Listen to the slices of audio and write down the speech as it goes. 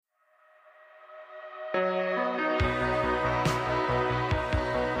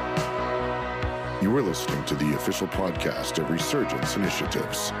You are listening to the official podcast of Resurgence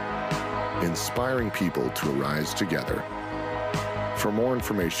Initiatives, inspiring people to arise together. For more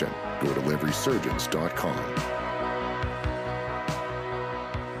information, go to liveresurgence.com.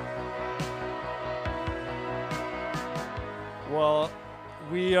 Well,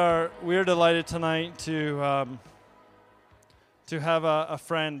 we are delighted tonight to have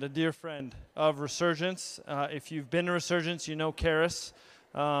a dear friend of Resurgence. If you've been to Resurgence, you know Caris.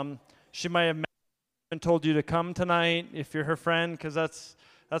 She might have told you to come tonight if you're her friend, because that's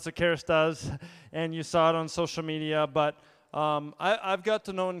what Caris does, and you saw it on social media. But I've got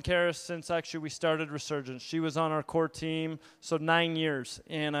to know Caris since actually we started Resurgence. She was on our core team, so 9 years,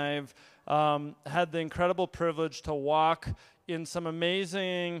 and I've had the incredible privilege to walk in some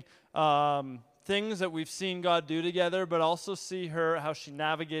amazing things that we've seen God do together, but also see how she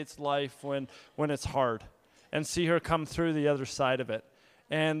navigates life when it's hard, and see her come through the other side of it.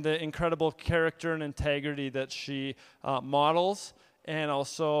 And the incredible character and integrity that she models and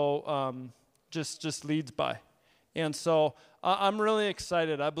also just leads by. And so I'm really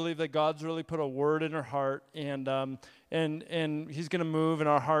excited. I believe that God's really put a word in her heart, and He's going to move in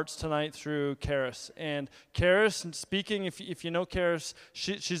our hearts tonight through Caris. And Caris, speaking, if you know Caris,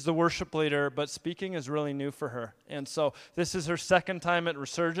 she's the worship leader, but speaking is really new for her. And so this is her second time at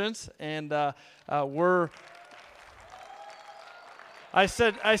Resurgence, and I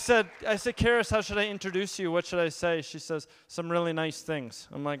said, Caris, how should I introduce you? What should I say? She says, some really nice things.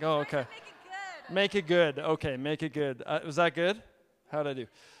 I'm like, oh, okay. Make it good. Okay, make it good. Was that good? How'd I do?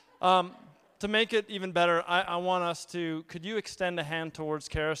 To make it even better, I want us to, could you extend a hand towards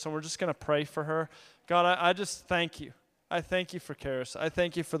Caris, and we're just going to pray for her. God, I just thank you. I thank you for Caris. I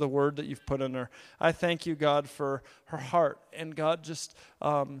thank you for the word that you've put in her. I thank you, God, for her heart. And God, just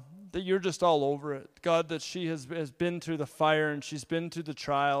that you're just all over it. God, that she has been through the fire and she's been through the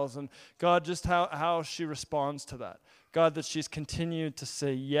trials. And God, just how she responds to that. God, that she's continued to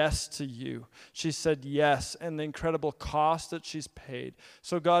say yes to you. She said yes, and the incredible cost that she's paid.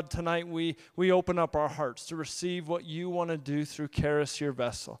 So God, tonight we open up our hearts to receive what you want to do through Caris, your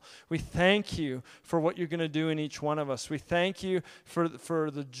vessel. We thank you for what you're going to do in each one of us. We thank you for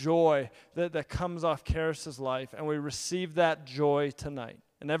the joy that comes off Caris's life, and we receive that joy tonight.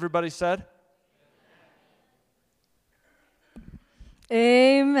 And everybody said?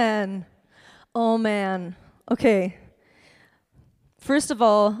 Amen. Oh, man. Okay. First of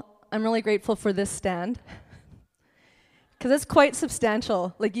all, I'm really grateful for this stand, because it's quite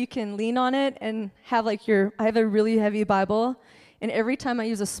substantial. Like, you can lean on it and have I have a really heavy Bible, and every time I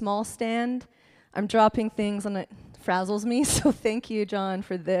use a small stand, I'm dropping things and it frazzles me. So thank you, John,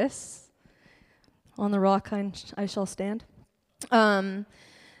 for this. On the rock I shall stand. But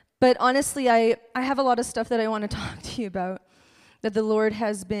honestly, I have a lot of stuff that I want to talk to you about that the Lord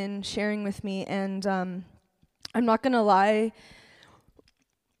has been sharing with me, and I'm not going to lie,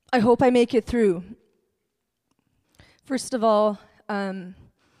 I hope I make it through. First of all,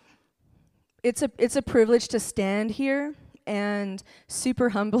 it's a privilege to stand here, and super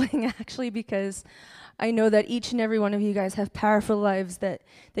humbling actually, because I know that each and every one of you guys have powerful lives that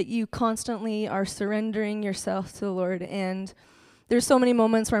you constantly are surrendering yourself to the Lord. And there's so many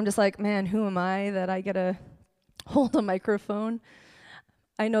moments where I'm just like, man, who am I that I get to hold a microphone?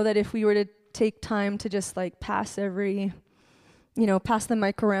 I know that if we were to take time to just pass the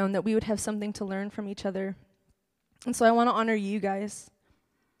mic around, that we would have something to learn from each other. And so I want to honor you guys,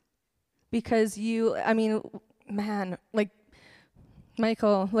 because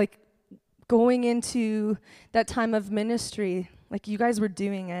Michael, going into that time of ministry, you guys were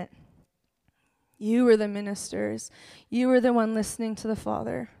doing it. You were the ministers. You were the one listening to the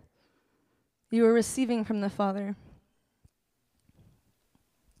Father. You were receiving from the Father.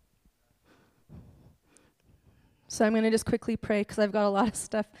 So I'm going to just quickly pray, because I've got a lot of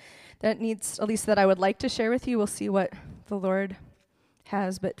stuff that needs, at least that I would like to share with you. We'll see what the Lord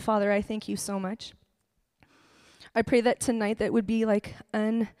has. But Father, I thank you so much. I pray that tonight that would be like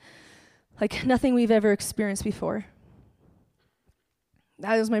nothing we've ever experienced before.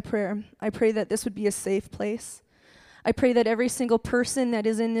 That is my prayer. I pray that this would be a safe place. I pray that every single person that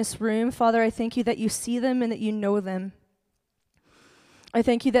is in this room, Father, I thank you that you see them and that you know them. I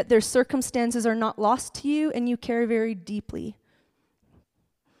thank you that their circumstances are not lost to you and you care very deeply.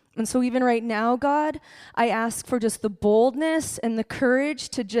 And so even right now, God, I ask for just the boldness and the courage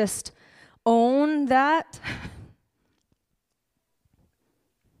to just own that.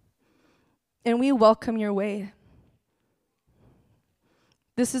 And we welcome your way.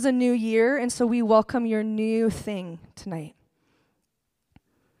 This is a new year, and so we welcome your new thing tonight.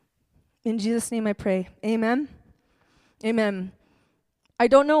 In Jesus' name I pray. Amen. Amen. I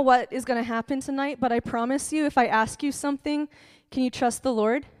don't know what is going to happen tonight, but I promise you, if I ask you something, can you trust the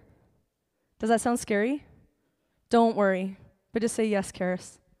Lord? Does that sound scary? Don't worry, but just say yes,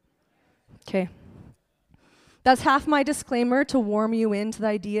 Caris. Okay. That's half my disclaimer to warm you into the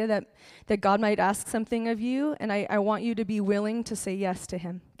idea that God might ask something of you, and I want you to be willing to say yes to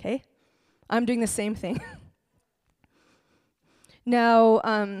him, okay? I'm doing the same thing. Now,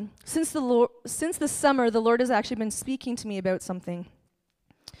 since the summer, the Lord has actually been speaking to me about something.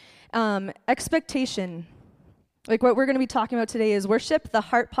 Expectation. Like what we're going to be talking about today is worship, the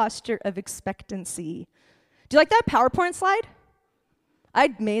heart posture of expectancy. Do you like that PowerPoint slide?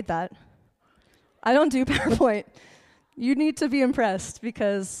 I made that. I don't do PowerPoint. You need to be impressed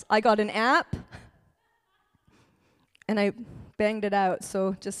because I got an app and I banged it out,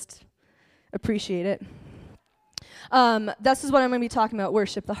 so just appreciate it. This is what I'm going to be talking about,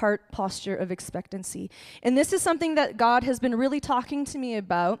 worship, the heart posture of expectancy. And this is something that God has been really talking to me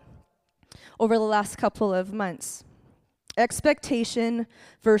about over the last couple of months. Expectation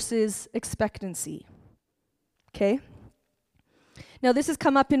versus expectancy. Okay? Now, this has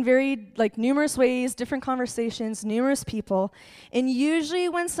come up in very, numerous ways, different conversations, numerous people. And usually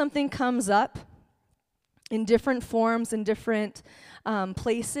when something comes up in different forms, in different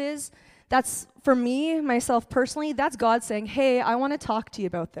places, that's, for me, myself personally, that's God saying, hey, I want to talk to you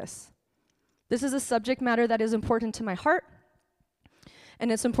about this. This is a subject matter that is important to my heart,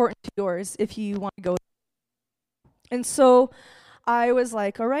 and it's important to yours if you want to go. And so I was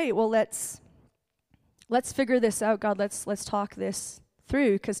like, all right, well, let's figure this out, God. Let's talk this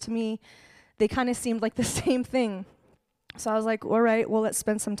through, because to me, they kind of seemed like the same thing. So I was like, all right, well, let's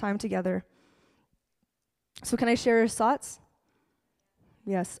spend some time together. So can I share your thoughts?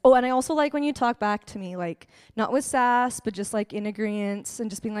 Yes. Oh, and I also like when you talk back to me, not with sass, but just in agreement,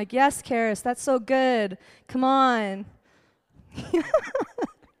 and just being like, yes, Caris, that's so good. Come on.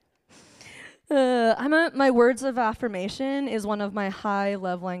 My words of affirmation is one of my high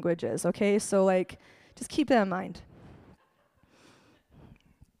love languages, okay? So, just keep that in mind.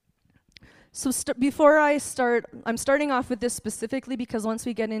 So before I start, I'm starting off with this specifically because once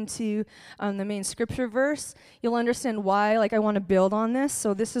we get into the main scripture verse, you'll understand why, I want to build on this.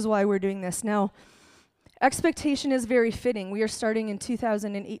 So this is why we're doing this. Now, expectation is very fitting. We are starting in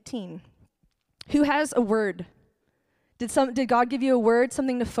 2018. Who has a word? Did God give you a word,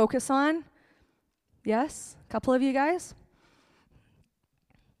 something to focus on? Yes? A couple of you guys?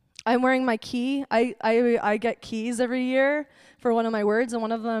 I'm wearing my key. I get keys every year for one of my words, and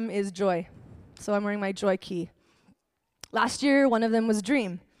one of them is joy. So I'm wearing my joy key. Last year, one of them was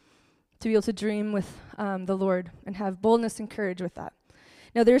dream, to be able to dream with the Lord and have boldness and courage with that.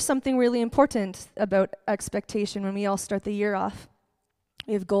 Now, there's something really important about expectation when we all start the year off.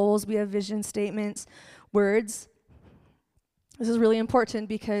 We have goals, we have vision statements, words. This is really important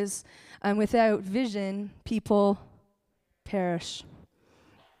because without vision, people perish.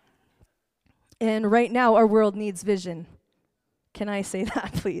 And right now, our world needs vision. Can I say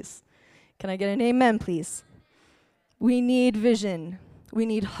that, please? Can I get an amen, please? We need vision. We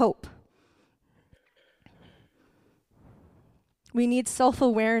need hope. We need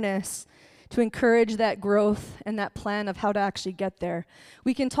self-awareness to encourage that growth and that plan of how to actually get there.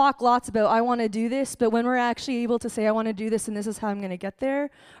 We can talk lots about, I want to do this, but when we're actually able to say, I want to do this and this is how I'm going to get there,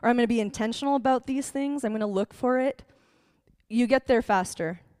 or I'm going to be intentional about these things, I'm going to look for it, you get there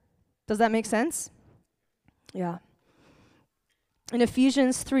faster. Does that make sense? Yeah. In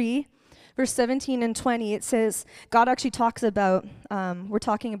Ephesians 3, verse 17 and 20, it says, God actually talks about, we're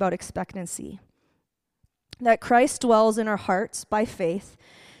talking about expectancy. That Christ dwells in our hearts by faith,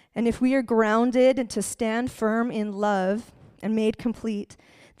 and if we are grounded and to stand firm in love and made complete,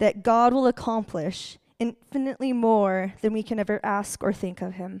 that God will accomplish infinitely more than we can ever ask or think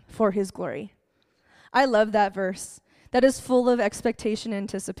of him for his glory. I love that verse. That is full of expectation and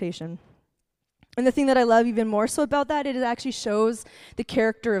anticipation. And the thing that I love even more so about that, it actually shows the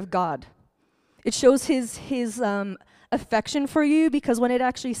character of God. It shows his affection for you, because when it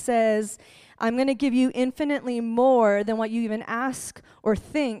actually says, I'm going to give you infinitely more than what you even ask or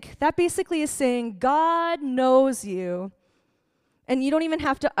think, that basically is saying God knows you, and you don't even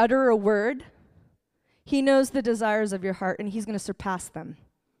have to utter a word. He knows the desires of your heart, and he's going to surpass them.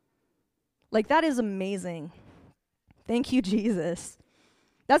 That is amazing. Thank you, Jesus.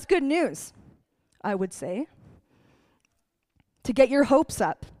 That's good news, I would say. To get your hopes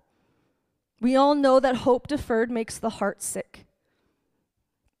up. We all know that hope deferred makes the heart sick.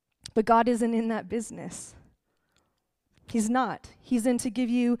 But God isn't in that business. He's not. He's in to give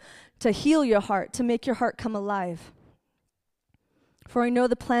you, to heal your heart, to make your heart come alive. For I know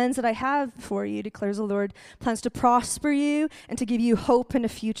the plans that I have for you, declares the Lord, plans to prosper you and to give you hope and a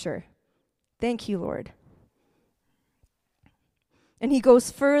future. Thank you, Lord. And he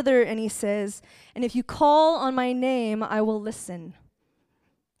goes further and he says, and if you call on my name, I will listen.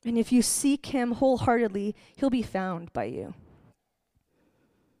 And if you seek him wholeheartedly, he'll be found by you.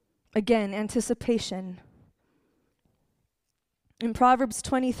 Again, anticipation. In Proverbs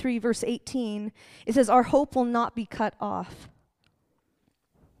 23, verse 18, it says, our hope will not be cut off.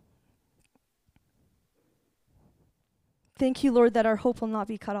 Thank you, Lord, that our hope will not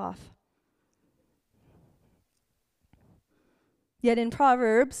be cut off. Yet in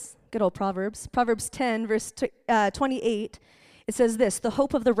Proverbs, good old Proverbs 10, verse 28, it says this, the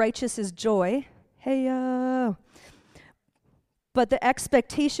hope of the righteous is joy. Hey-yo. But the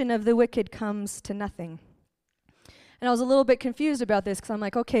expectation of the wicked comes to nothing. And I was a little bit confused about this because I'm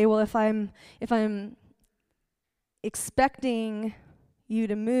like, okay, well, if I'm expecting you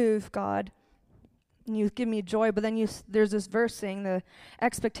to move, God, and you give me joy, but then there's this verse saying the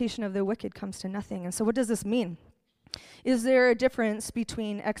expectation of the wicked comes to nothing. And so what does this mean? Is there a difference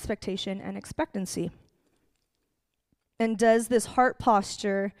between expectation and expectancy? And does this heart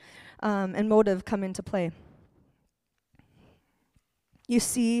posture and motive come into play? You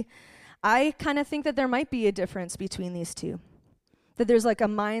see, I kind of think that there might be a difference between these two. That there's like a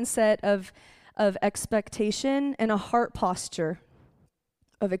mindset of expectation and a heart posture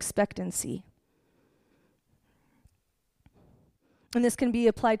of expectancy. And this can be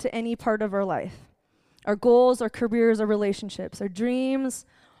applied to any part of our life. Our goals, our careers, our relationships, our dreams,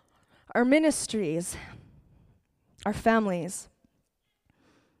 our ministries, our families.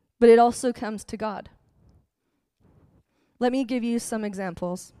 But it also comes to God. Let me give you some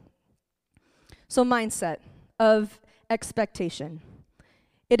examples. So mindset of expectation.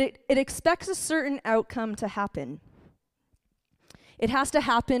 It expects a certain outcome to happen. It has to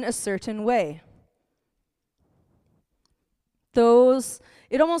happen a certain way.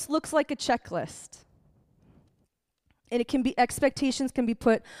 It almost looks like a checklist. And expectations can be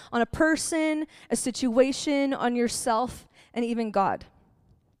put on a person, a situation, on yourself, and even God.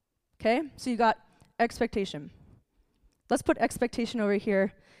 Okay? So you got expectation. Let's put expectation over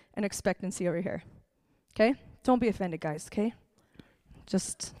here and expectancy over here. Okay? Don't be offended, guys, okay?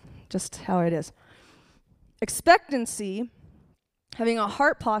 Just how it is. Expectancy, having a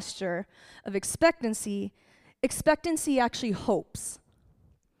heart posture of expectancy actually hopes.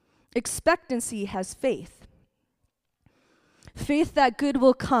 Expectancy has faith. Faith that good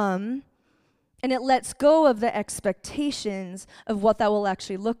will come, and it lets go of the expectations of what that will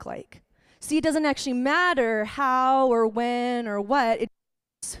actually look like. See, it doesn't actually matter how or when or what. It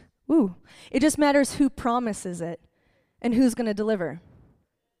just matters who promises it and who's going to deliver.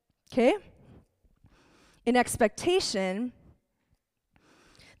 Okay? In expectation,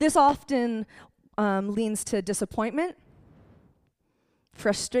 this often leans to disappointment,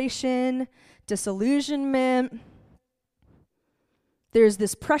 frustration, disillusionment. There's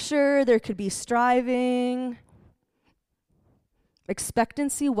this pressure, there could be striving.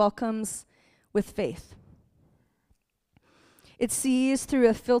 Expectancy welcomes with faith. It sees through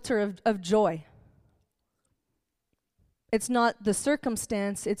a filter of joy. It's not the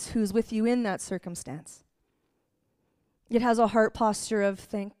circumstance, it's who's with you in that circumstance. It has a heart posture of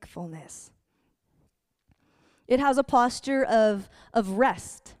thankfulness. It has a posture of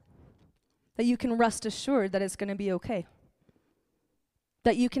rest, that you can rest assured that it's going to be okay.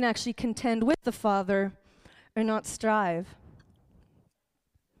 That you can actually contend with the Father and not strive.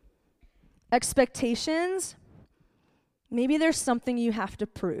 Expectations, maybe there's something you have to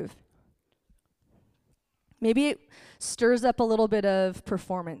prove. Maybe it stirs up a little bit of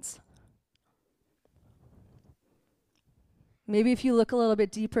performance. Maybe if you look a little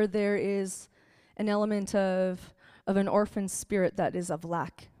bit deeper, there is an element of an orphan spirit that is of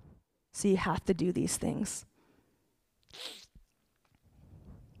lack. So you have to do these things.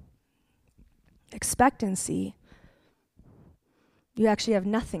 Expectancy, you actually have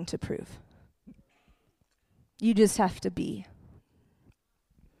nothing to prove. You just have to be.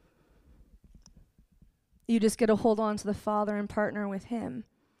 You just get to hold on to the Father and partner with Him.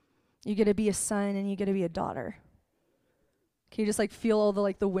 You get to be a son and you get to be a daughter. Can you just feel all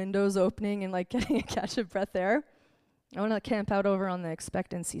the windows opening and getting a catch of breath there? I want to camp out over on the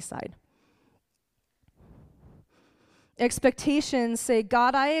expectancy side. Expectations say,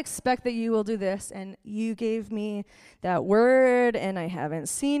 God, I expect that you will do this, and you gave me that word, and I haven't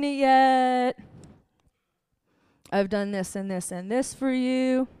seen it yet. I've done this and this and this for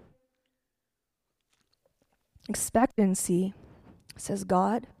you. Expectancy says,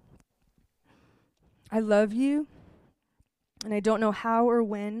 God, I love you. And I don't know how or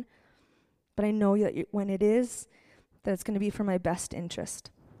when, but I know that when it is, that it's going to be for my best interest.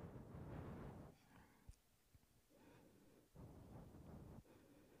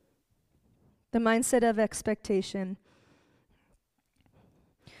 The mindset of expectation.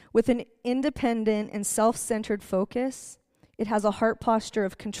 With an independent and self-centered focus, it has a heart posture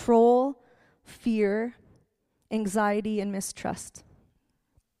of control, fear, anxiety, and mistrust.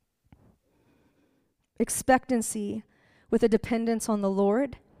 Expectancy, with a dependence on the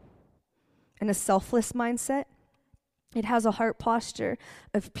Lord and a selfless mindset, it has a heart posture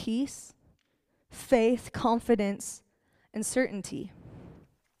of peace, faith, confidence, and certainty.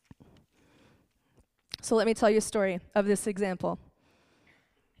 So let me tell you a story of this example.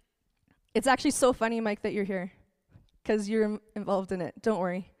 It's actually so funny, Mike, that you're here, because you're involved in it. Don't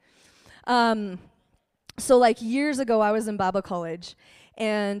worry. So like years ago, I was in Bible college,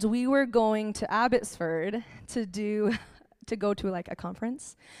 and we were going to Abbotsford to go to like a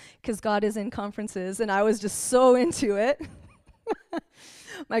conference, because God is in conferences, and I was just so into it.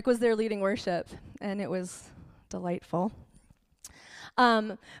 Mike was there leading worship, and it was delightful.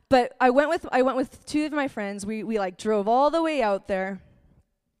 But I went with two of my friends. We like drove all the way out there.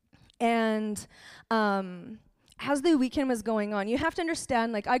 And as the weekend was going on, you have to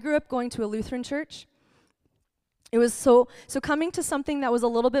understand, like, I grew up going to a Lutheran church. It was so coming to something that was a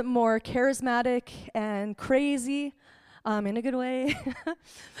little bit more charismatic and crazy, in a good way.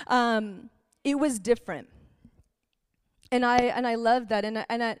 It was different. And I loved that. And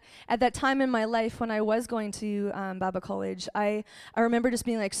at that time in my life when I was going to Bible college, I remember just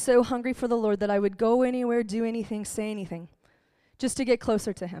being like so hungry for the Lord that I would go anywhere, do anything, say anything, just to get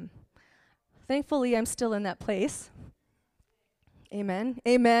closer to Him. Thankfully, I'm still in that place. Amen.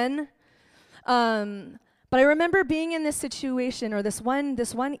 Amen. But I remember being in this situation, or this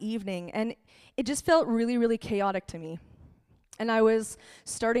one evening, and it just felt really, really chaotic to me. And I was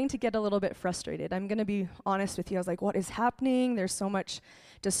starting to get a little bit frustrated. I'm going to be honest with you. I was like, what is happening? There's so much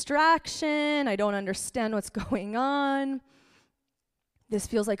distraction. I don't understand what's going on. This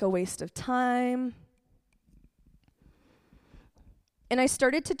feels like a waste of time. And I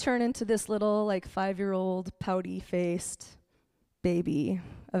started to turn into this little, like, 5-year-old, pouty-faced baby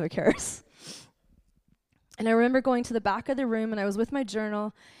of a Caris. And I remember going to the back of the room, and I was with my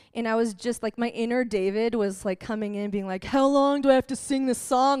journal, and I was just, like, my inner David was, like, coming in, being like, how long do I have to sing this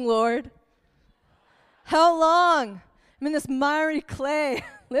song, Lord? How long? I'm in this miry clay.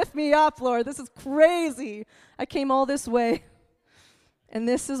 Lift me up, Lord. This is crazy. I came all this way. And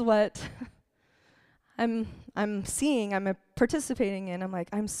this is what I'm seeing, I'm participating in. I'm like,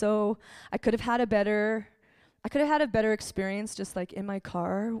 I could have had a better experience just like in my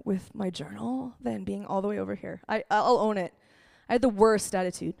car with my journal than being all the way over here. I'll own it. I had the worst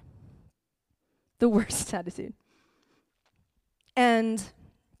attitude. The worst attitude. And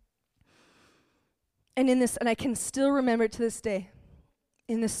in this, and I can still remember it to this day,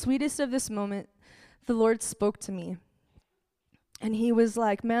 in the sweetest of this moment, the Lord spoke to me. And He was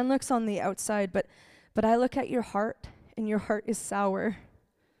like, man looks on the outside, but I look at your heart, and your heart is sour.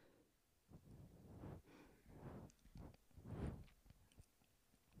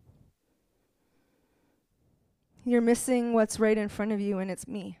 You're missing what's right in front of you, and it's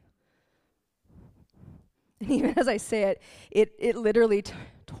me. And even as I say it, it literally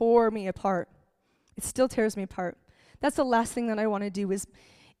tore me apart. It still tears me apart. That's the last thing that I want to do is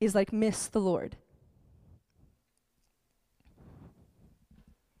like miss the Lord.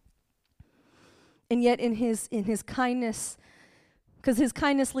 And yet in his kindness, because His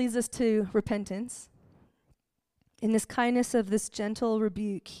kindness leads us to repentance, in this kindness of this gentle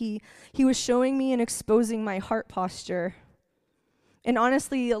rebuke, he was showing me and exposing my heart posture, and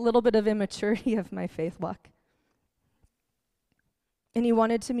honestly, a little bit of immaturity of my faith walk. And he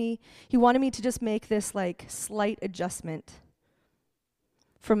wanted me to just make this like slight adjustment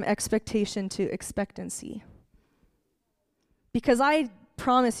from expectation to expectancy. Because I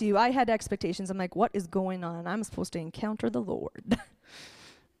promise you, I had expectations. I'm like, what is going on? I'm supposed to encounter the Lord.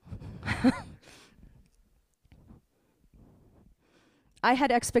 I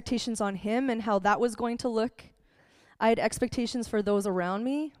had expectations on Him and how that was going to look. I had expectations for those around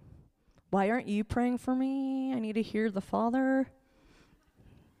me. Why aren't you praying for me? I need to hear the Father.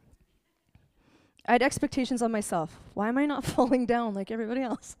 I had expectations on myself. Why am I not falling down like everybody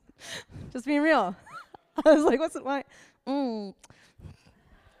else? Just being real. I was like,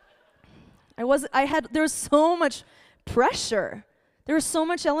 there was so much pressure. There was so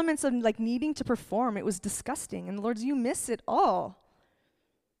much elements of like needing to perform. It was disgusting. And Lord, you miss it all.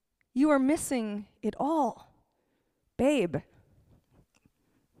 You are missing it all. Babe,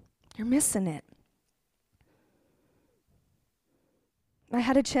 you're missing it. I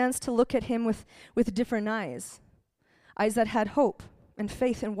had a chance to look at him with different eyes that had hope and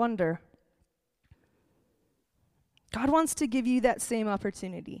faith and wonder. God wants to give you that same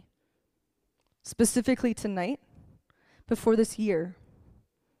opportunity, specifically tonight, before this year.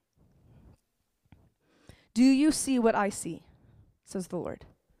 Do you see what I see, says the Lord?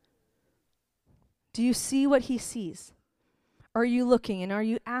 Do you see what he sees? Are you looking and are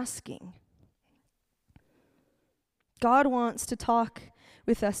you asking? God wants to talk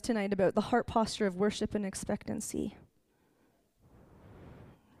with us tonight about the heart posture of worship and expectancy.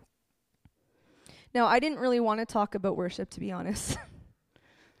 Now, I didn't really want to talk about worship, to be honest.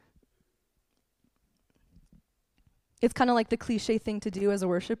 It's kind of like the cliche thing to do as a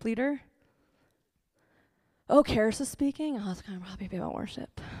worship leader. Oh, Caris is speaking? Oh, it's going to probably be about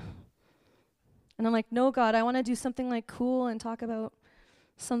worship. And I'm like, no, God, I want to do something like cool and talk about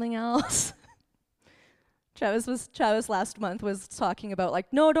something else. Travis last month was talking about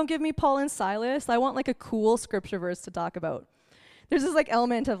like, no, don't give me Paul and Silas. I want like a cool scripture verse to talk about. There's this like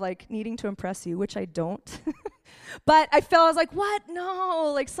element of like needing to impress you, which I don't. But I was like, what?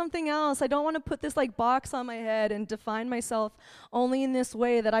 No, like something else. I don't want to put this like box on my head and define myself only in this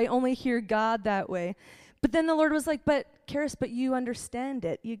way, that I only hear God that way. But then the Lord was like, but Caris, but you understand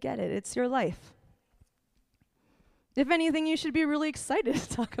it. You get it. It's your life. If anything, you should be really excited to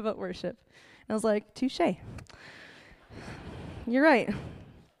talk about worship. And I was like, touche. You're right.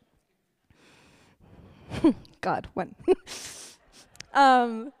 God, one.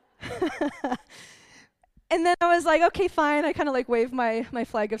 And then I was like, okay, fine. I kind of like waved my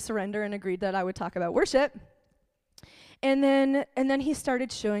flag of surrender and agreed that I would talk about worship. And then he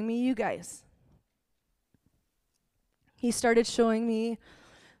started showing me you guys. He started showing me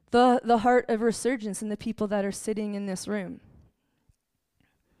the heart of Resurgence and the people that are sitting in this room.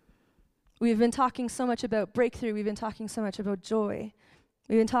 We've been talking so much about breakthrough. We've been talking so much about joy.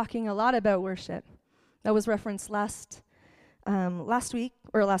 We've been talking a lot about worship. That was referenced last week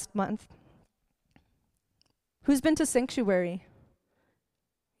or last month. Who's been to Sanctuary?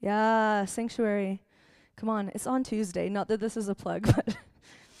 Yeah, Sanctuary. Come on, it's on Tuesday. Not that this is a plug,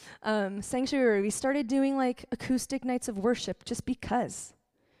 but Sanctuary. We started doing like acoustic nights of worship just because,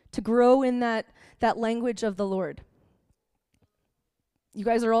 to grow in that language of the Lord. You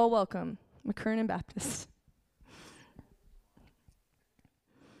guys are all welcome, McKernan Baptist.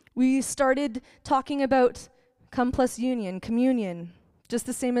 We started talking about Come Plus Union, communion, just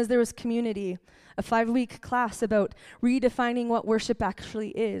the same as there was community, a 5-week class about redefining what worship actually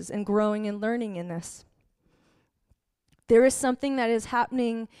is and growing and learning in this. There is something that is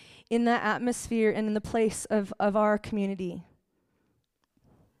happening in the atmosphere and in the place of our community.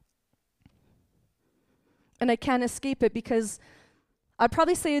 And I can't escape it because I'd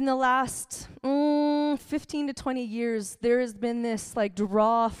probably say in the last 15 to 20 years, there has been this like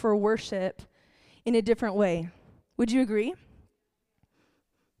draw for worship in a different way. Would you agree?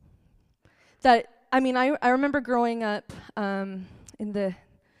 I remember growing up in the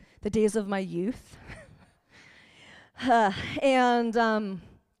days of my youth. And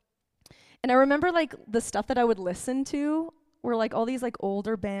I remember like the stuff that I would listen to were like all these like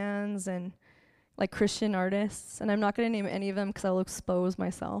older bands and like Christian artists. And I'm not going to name any of them because I'll expose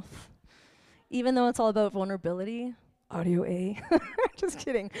myself. Even though it's all about vulnerability. Audio A. Just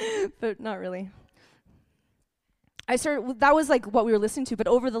kidding. But not really. That was like what we were listening to, but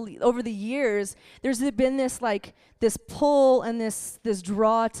over the years, there's been this pull and this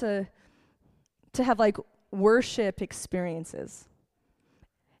draw to have like worship experiences.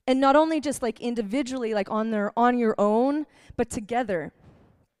 And not only just like individually, like on your own, but together.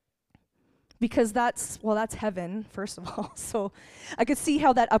 Because that's heaven, first of all. So I could see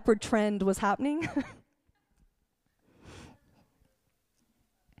how that upward trend was happening.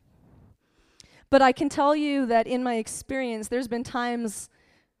 But I can tell you that in my experience, there's been times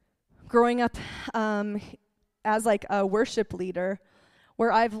growing up as like a worship leader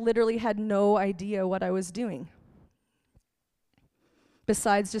where I've literally had no idea what I was doing.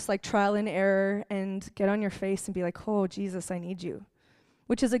 Besides just like trial and error and get on your face and be like, oh, Jesus, I need you.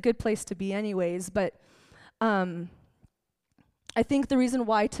 Which is a good place to be anyways. But I think the reason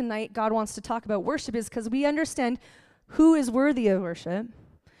why tonight God wants to talk about worship is because we understand who is worthy of worship.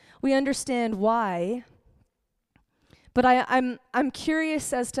 We understand why, but I'm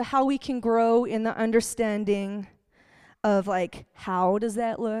curious as to how we can grow in the understanding of like how does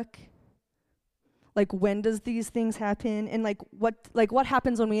that look? Like when does these things happen? And what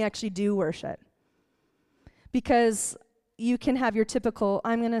happens when we actually do worship? Because you can have your typical,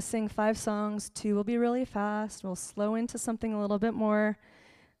 I'm going to sing 5 songs, 2 will be really fast, we'll slow into something a little bit more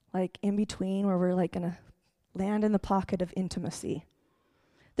like in between where we're like going to land in the pocket of intimacy.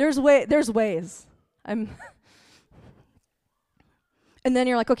 There's ways. And then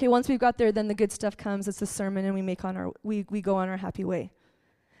you're like, okay, once we've got there, then the good stuff comes. It's the sermon, and we go on our happy way.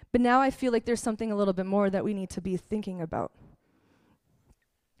 But now I feel like there's something a little bit more that we need to be thinking about.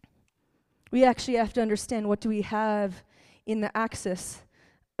 We actually have to understand, what do we have in the axis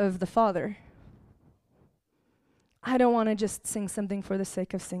of the Father? I don't want to just sing something for the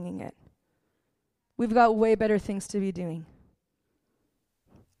sake of singing it. We've got way better things to be doing.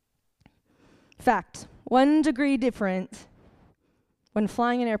 Fact, 1 degree different when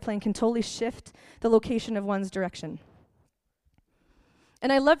flying an airplane can totally shift the location of one's direction.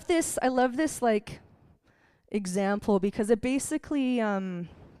 And I love this like example, because it basically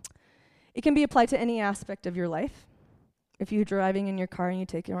it can be applied to any aspect of your life. If you're driving in your car and you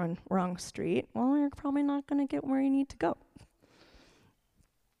take your wrong street, well, you're probably not going to get where you need to go.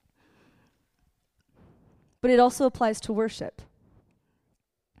 But it also applies to worship.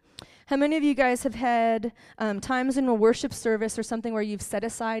 How many of you guys have had times in a worship service or something where you've set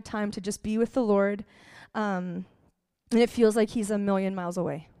aside time to just be with the Lord, and it feels like he's a million miles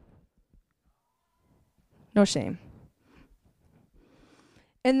away? No shame.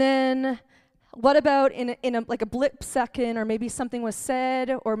 And then what about in a like a blip second, or maybe something was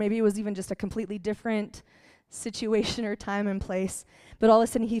said, or maybe it was even just a completely different situation or time and place, but all of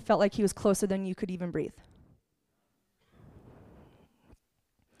a sudden he felt like he was closer than you could even breathe?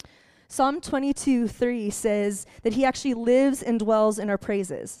 Psalm 22:3 says that he actually lives and dwells in our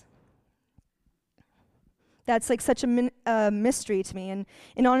praises. That's like such a mystery to me, and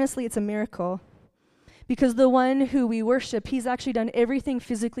honestly, it's a miracle. Because the one who we worship, he's actually done everything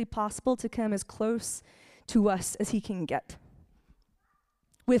physically possible to come as close to us as he can get,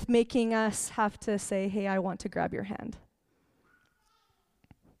 with making us have to say, hey, I want to grab your hand.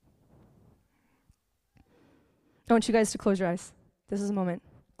 I want you guys to close your eyes. This is a moment.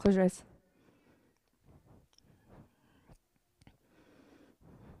 Close your eyes.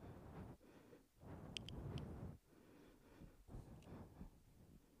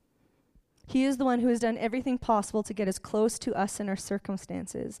 He is the one who has done everything possible to get as close to us in our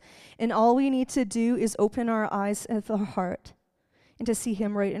circumstances. And all we need to do is open our eyes of our heart and to see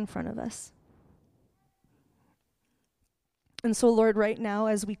him right in front of us. And so, Lord, right now,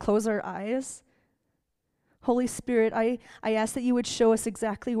 as we close our eyes, Holy Spirit, I ask that you would show us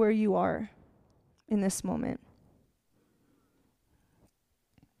exactly where you are in this moment.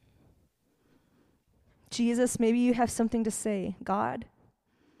 Jesus, maybe you have something to say. God,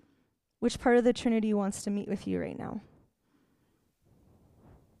 which part of the Trinity wants to meet with you right now?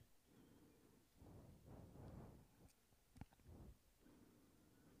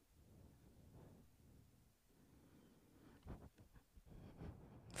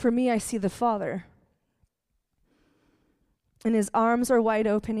 For me, I see the Father. And his arms are wide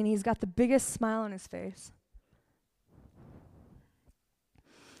open, and he's got the biggest smile on his face.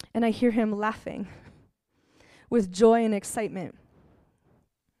 And I hear him laughing with joy and excitement.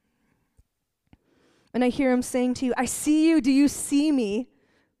 And I hear him saying to you, I see you. Do you see me?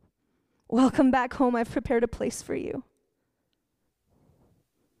 Welcome back home. I've prepared a place for you.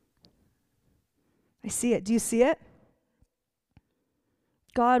 I see it. Do you see it?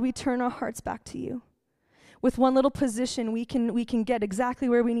 God, we turn our hearts back to you. With one little position, we can get exactly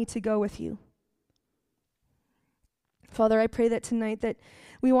where we need to go with you. Father, I pray that tonight that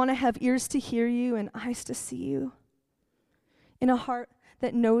we want to have ears to hear you and eyes to see you, in a heart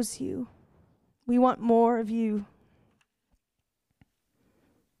that knows you. We want more of you.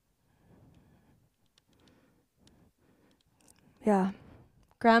 Yeah.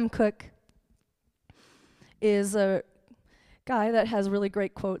 Graham Cook is a guy that has really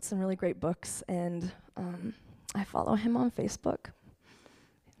great quotes and really great books, and I follow him on Facebook.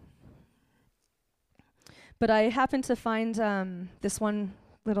 But I happened to find this one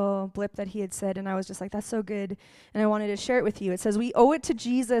little blip that he had said, and I was just like, that's so good, and I wanted to share it with you. It says, we owe it to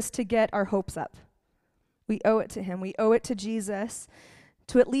Jesus to get our hopes up. We owe it to him. We owe it to Jesus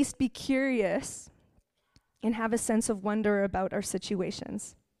to at least be curious and have a sense of wonder about our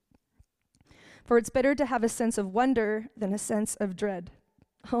situations. For it's better to have a sense of wonder than a sense of dread.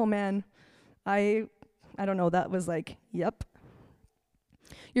 Oh man, I don't know, that was like, yep.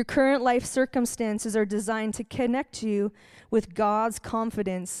 Your current life circumstances are designed to connect you with God's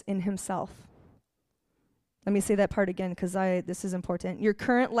confidence in himself. Let me say that part again, because this is important. Your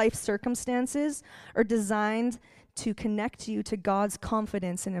current life circumstances are designed to connect you to God's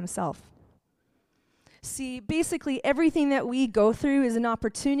confidence in himself. See, basically everything that we go through is an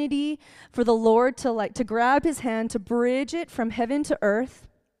opportunity for the Lord to grab his hand, to bridge it from heaven to earth,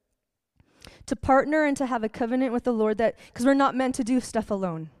 to partner and to have a covenant with the Lord, that because we're not meant to do stuff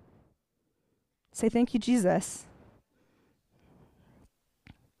alone. Say thank you, Jesus.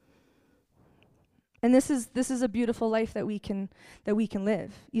 And this is a beautiful life that we can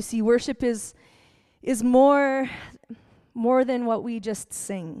live. You see, worship is more than what we just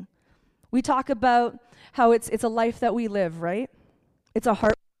sing. We talk about how it's a life that we live, right? It's a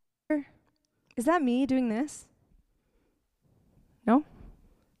heart. Is that me doing this? No?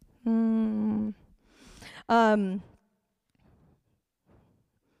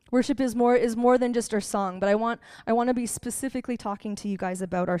 Worship is more than just our song, but I want to be specifically talking to you guys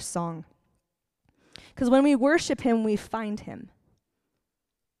about our song. Because when we worship him, we find him.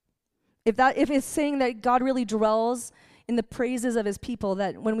 If it's saying that God really dwells in the praises of his people,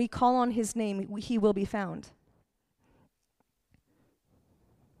 that when we call on his name, he will be found.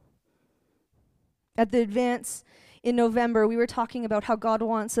 At the advance in November, we were talking about how God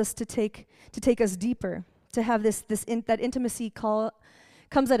wants us to take us deeper, to have that intimacy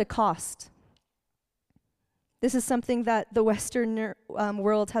comes at a cost. This is something that the Western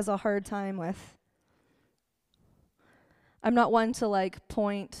world has a hard time with. I'm not one to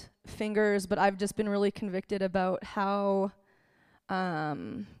point fingers, but I've just been really convicted about how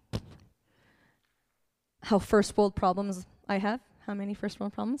first world problems I have. How many first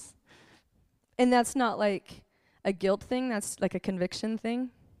world problems? And that's not like a guilt thing, that's like a conviction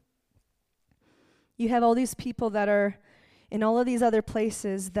thing. You have all these people that are in all of these other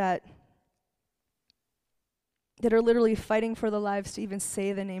places that are literally fighting for their lives to even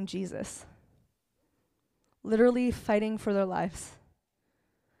say the name Jesus. Literally fighting for their lives.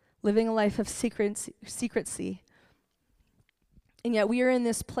 Living a life of secrecy. And yet we are in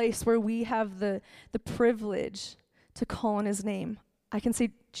this place where we have the privilege to call on his name. I can say,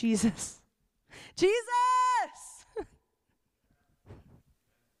 Jesus. Jesus!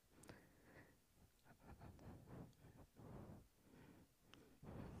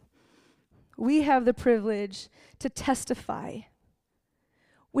 We have the privilege to testify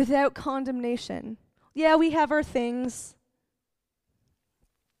without condemnation. Yeah, we have our things.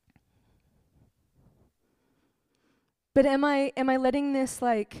 But am I letting this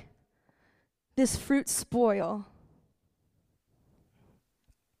fruit spoil?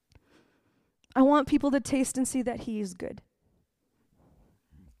 I want people to taste and see that he is good.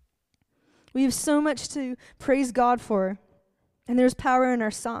 We have so much to praise God for, and there's power in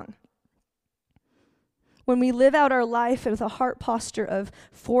our song. When we live out our life with a heart posture of,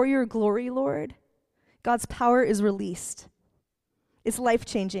 for your glory, Lord, God's power is released. It's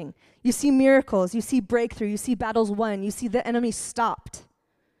life-changing. You see miracles, you see breakthrough, you see battles won, you see the enemy stopped.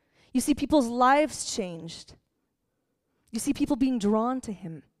 You see people's lives changed. You see people being drawn to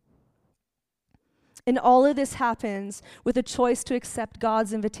him. And all of this happens with a choice to accept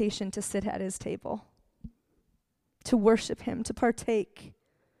God's invitation to sit at his table, to worship him, to partake,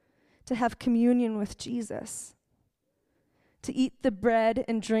 to have communion with Jesus, to eat the bread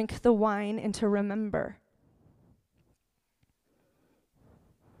and drink the wine, and to remember.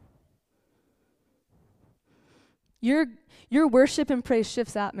 Your worship and praise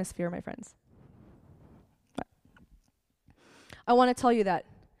shifts atmosphere, my friends. I want to tell you that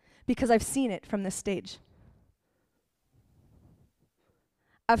because I've seen it from this stage.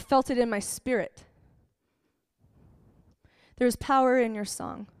 I've felt it in my spirit. There's power in your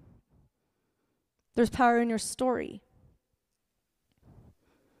song. There's power in your story.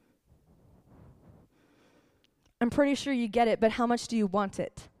 I'm pretty sure you get it, but how much do you want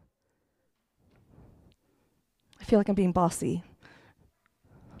it? I feel like I'm being bossy.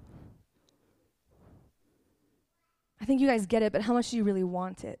 I think you guys get it, but how much do you really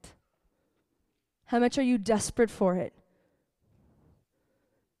want it? How much are you desperate for it?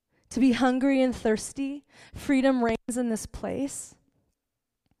 To be hungry and thirsty, freedom reigns in this place.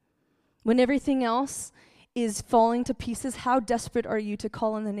 When everything else is falling to pieces, how desperate are you to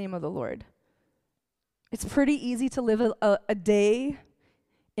call on the name of the Lord? It's pretty easy to live a day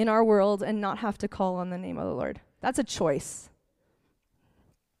in our world and not have to call on the name of the Lord. That's a choice.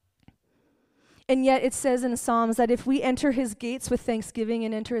 And yet it says in Psalms that if we enter his gates with thanksgiving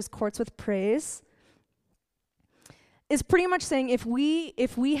and enter his courts with praise, it's pretty much saying if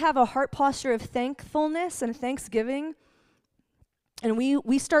we have a heart posture of thankfulness and thanksgiving, and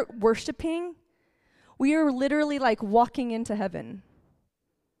we start worshiping, we are literally like walking into heaven.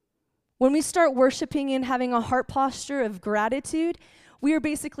 When we start worshiping and having a heart posture of gratitude, we are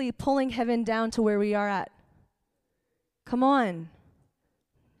basically pulling heaven down to where we are at. Come on.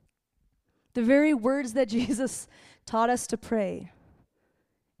 The very words that Jesus taught us to pray.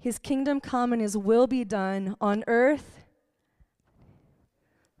 His kingdom come and his will be done on earth.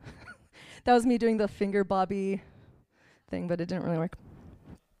 That was me doing the finger bobby thing, but it didn't really work.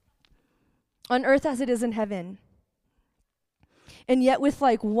 On earth as it is in heaven. And yet with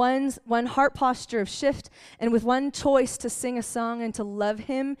like one heart posture of shift and with one choice to sing a song and to love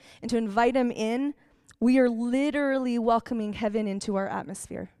him and to invite him in, we are literally welcoming heaven into our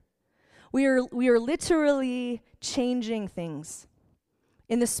atmosphere. We are literally changing things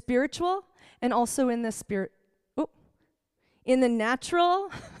in the spiritual and also in the in the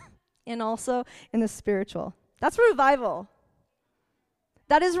natural and also in the spiritual. That's revival.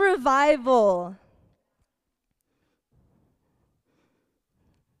 That is revival.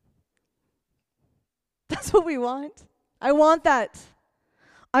 That's what we want. I want that.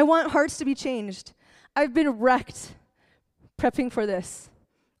 I want hearts to be changed. I've been wrecked prepping for this.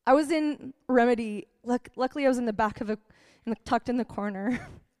 I was in Remedy. Luckily, I was in the back of tucked in the corner.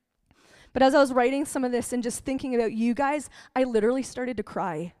 But as I was writing some of this and just thinking about you guys, I literally started to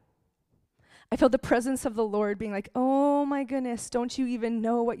cry. I felt the presence of the Lord being like, oh my goodness, don't you even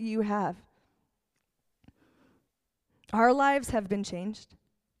know what you have? Our lives have been changed.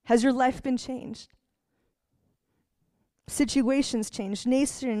 Has your life been changed? Situations changed.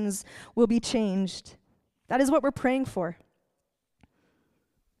 Nations will be changed. That is what we're praying for.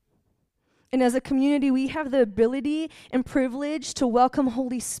 And as a community, we have the ability and privilege to welcome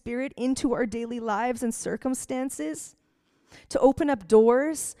Holy Spirit into our daily lives and circumstances, to open up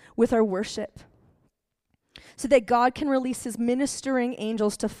doors with our worship, so that God can release his ministering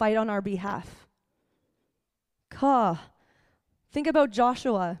angels to fight on our behalf. Think about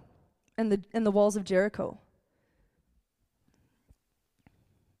Joshua and the walls of Jericho.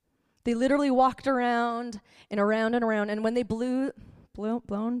 They literally walked around and around and around, and when they blew,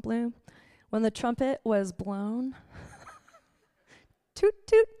 when the trumpet was blown, toot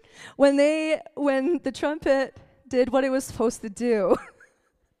toot, when the trumpet did what it was supposed to do,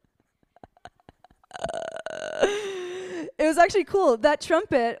 it was actually cool. That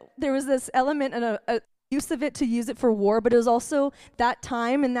trumpet, there was this element and a use of it to use it for war, but it was also that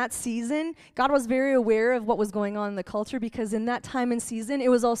time and that season, God was very aware of what was going on in the culture, because in that time and season, it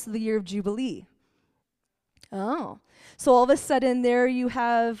was also the year of Jubilee. Oh. So all of a sudden there you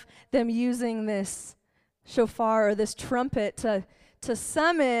have them using this shofar or this trumpet to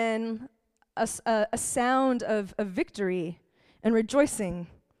summon a sound of victory and rejoicing,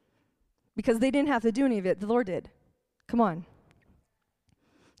 because they didn't have to do any of it. The Lord did. Come on.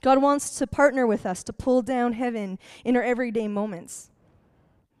 God wants to partner with us to pull down heaven in our everyday moments.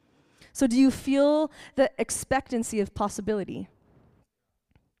 So do you feel the expectancy of possibility?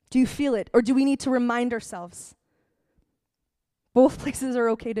 Do you feel it? Or do we need to remind ourselves? Both places are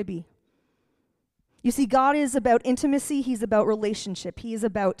okay to be. You see, God is about intimacy. He's about relationship. He is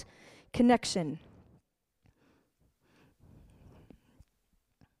about connection.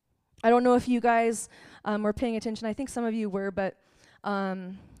 I don't know if you guys were paying attention. I think some of you were, but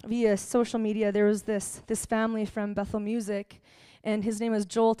via social media, there was this family from Bethel Music, and his name was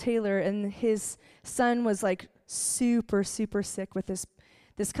Joel Taylor, and his son was like super, super sick with this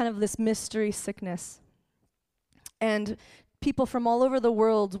mystery sickness. And people from all over the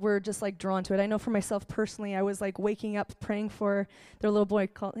world were just like drawn to it. I know for myself personally, I was like waking up praying for their little boy,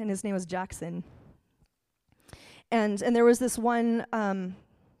 and his name was Jackson. And there was this one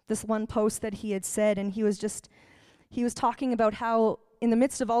post that he had said, and he was talking about how in the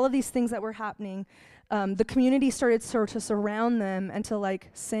midst of all of these things that were happening, the community started to surround them and to like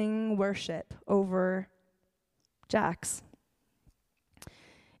sing worship over Jax.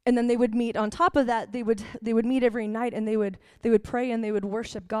 And then they would meet on top of that. They would meet every night, and they would pray and they would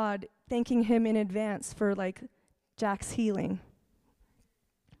worship God, thanking him in advance for like Jack's healing.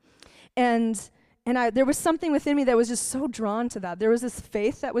 And there was something within me that was just so drawn to that. There was this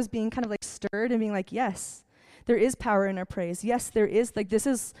faith that was being kind of like stirred and being like, yes, there is power in our praise. Yes, there is. Like this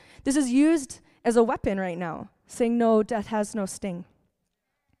is used as a weapon right now, saying no, death has no sting.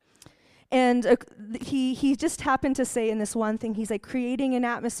 And he just happened to say in this one thing, he's like, creating an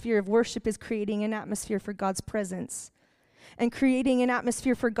atmosphere of worship is creating an atmosphere for God's presence. And creating an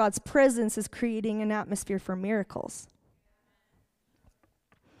atmosphere for God's presence is creating an atmosphere for miracles.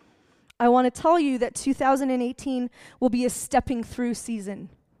 I want to tell you that 2018 will be a stepping through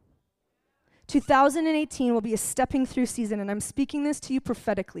season. 2018 will be a stepping through season, and I'm speaking this to you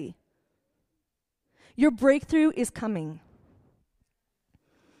prophetically. Your breakthrough is coming.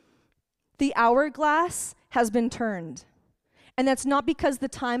 The hourglass has been turned. And that's not because the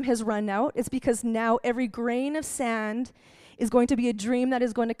time has run out. It's because now every grain of sand is going to be a dream that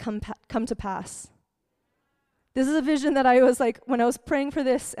is going to come to pass. This is a vision that I was like, when I was praying for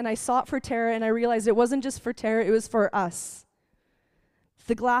this, and I saw it for Tara, and I realized it wasn't just for Tara, it was for us.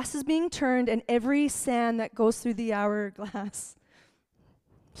 The glass is being turned, and every sand that goes through the hourglass,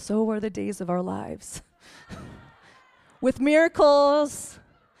 so are the days of our lives. With miracles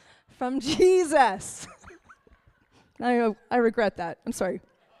from Jesus. I regret that. I'm sorry.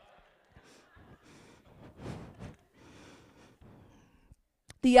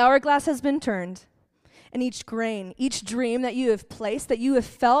 The hourglass has been turned, and each grain, each dream that you have placed, that you have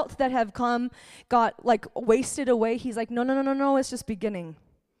felt that have got like wasted away, he's like, no, it's just beginning.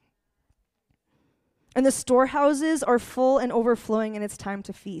 And the storehouses are full and overflowing, and it's time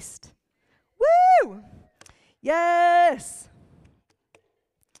to feast. Woo! Yes!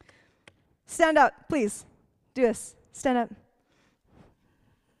 Stand up, please. Do this. Stand up.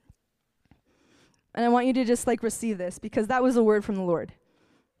 And I want you to just like receive this, because that was a word from the Lord.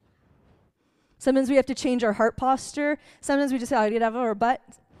 Sometimes we have to change our heart posture. Sometimes we just say, I get out of our butt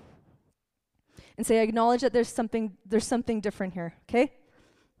and say, I acknowledge that there's something different here, okay?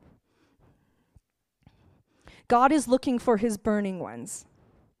 God is looking for his burning ones.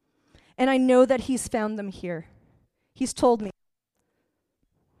 And I know that he's found them here. He's told me.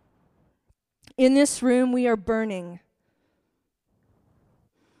 In this room, we are burning.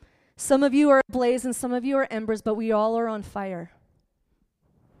 Some of you are ablaze and some of you are embers, but we all are on fire.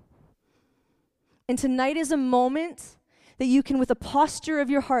 And tonight is a moment that you can, with a posture of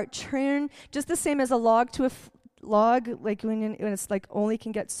your heart, turn just the same as a log to a log, like when it's like only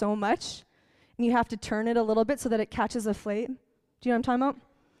can get so much, and you have to turn it a little bit so that it catches a flame. Do you know what I'm talking about?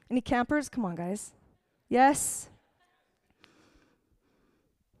 Any campers? Come on, guys. Yes?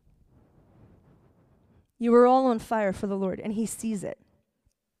 You are all on fire for the Lord, and he sees it.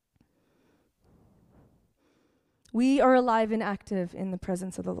 We are alive and active in the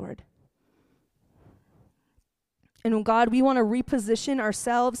presence of the Lord. And God, we want to reposition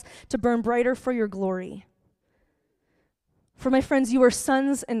ourselves to burn brighter for your glory. For my friends, you are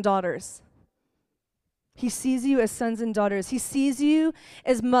sons and daughters. He sees you as sons and daughters. He sees you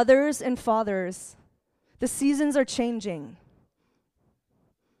as mothers and fathers. The seasons are changing.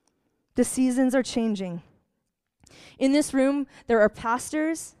 The seasons are changing. In this room, there are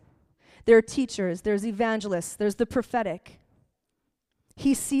pastors, there are teachers, there's evangelists, there's the prophetic.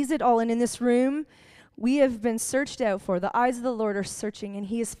 He sees it all, and in this room, we have been searched out for. The eyes of the Lord are searching, and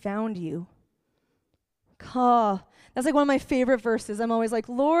he has found you. That's like one of my favorite verses. I'm always like,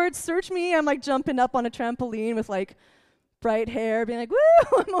 Lord, search me. I'm like jumping up on a trampoline with like bright hair, being like, woo,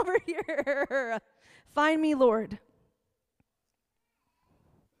 I'm over here. Find me, Lord.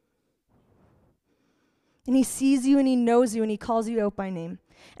 And he sees you, and he knows you, and he calls you out by name.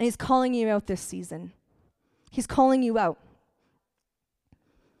 And he's calling you out this season. He's calling you out.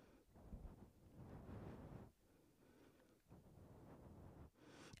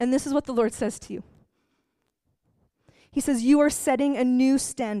 And this is what the Lord says to you. He says, you are setting a new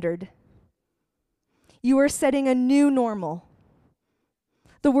standard. You are setting a new normal.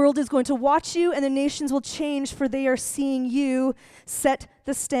 The world is going to watch you, and the nations will change, for they are seeing you set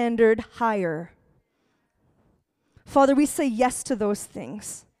the standard higher. Father, we say yes to those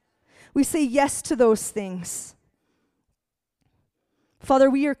things. We say yes to those things. Father,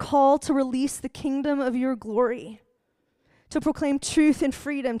 we are called to release the kingdom of your glory, to proclaim truth and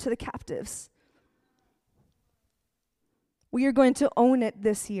freedom to the captives. We are going to own it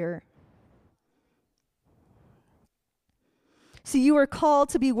this year. So you are called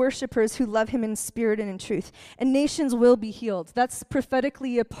to be worshipers who love him in spirit and in truth. And nations will be healed. That's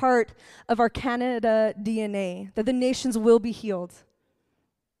prophetically a part of our Canada DNA, that the nations will be healed.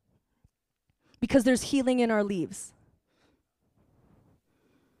 Because there's healing in our leaves.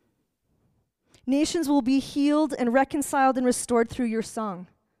 Nations will be healed and reconciled and restored through your song.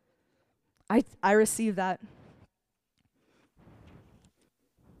 I receive that.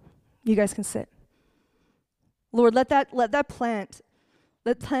 You guys can sit. Lord, let that plant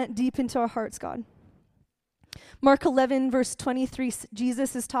deep into our hearts, God. Mark 11, verse 23,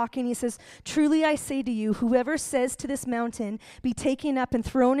 Jesus is talking. He says, truly I say to you, whoever says to this mountain, be taken up and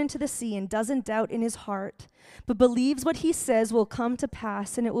thrown into the sea, and doesn't doubt in his heart, but believes what he says will come to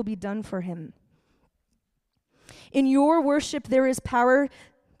pass, and it will be done for him. In your worship, there is power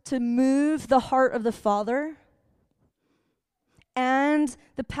to move the heart of the Father and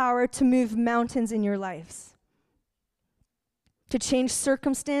the power to move mountains in your lives. To change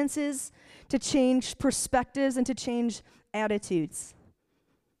circumstances, to change perspectives, and to change attitudes.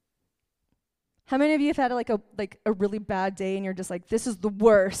 How many of you have had a really bad day and you're just like, this is the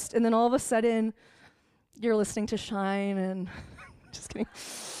worst, and then all of a sudden you're listening to Shine and just kidding.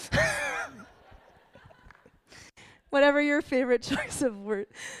 Whatever your favorite choice of word.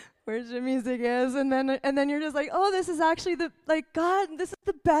 worship music is, and then you're just like, oh, this is actually God, this is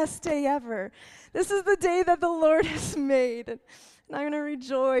the best day ever. This is the day that the Lord has made, and I'm gonna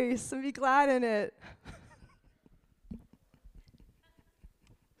rejoice and be glad in it.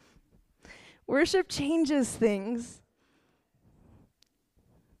 Worship changes things.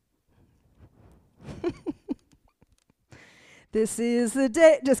 This is the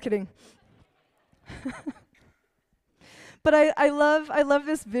day. Just kidding. But I love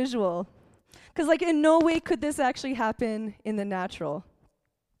this visual, because in no way could this actually happen in the natural.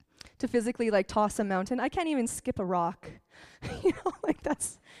 To physically toss a mountain, I can't even skip a rock.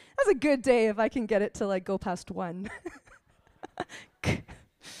 That's a good day if I can get it to go past one.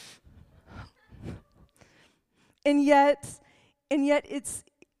 And yet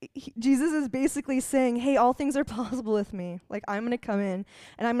Jesus is basically saying, hey, all things are possible with me. I'm going to come in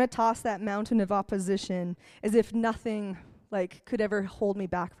and I'm going to toss that mountain of opposition as if nothing could ever hold me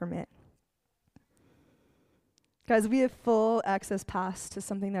back from it. Guys, we have full access pass to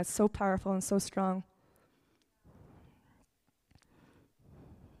something that's so powerful and so strong.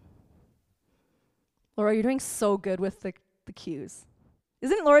 Laura, you're doing so good with the cues.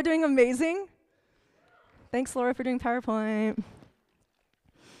 Isn't Laura doing amazing? Thanks, Laura, for doing PowerPoint.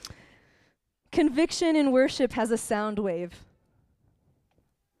 Conviction in worship has a sound wave.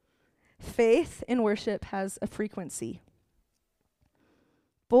 Faith in worship has a frequency.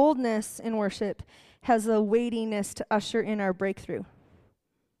 Boldness in worship has a weightiness to usher in our breakthrough.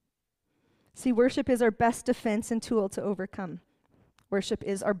 See, worship is our best defense and tool to overcome. Worship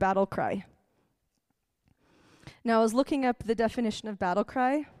is our battle cry. Now, I was looking up the definition of battle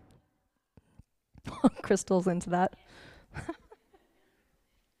cry. Crystal's into that.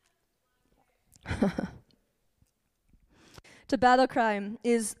 To battle cry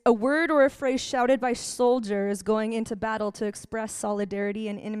is a word or a phrase shouted by soldiers going into battle to express solidarity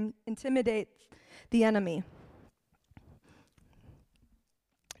and intimidate the enemy.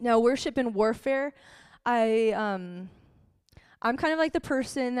 Now, worship and warfare, I'm kind of like the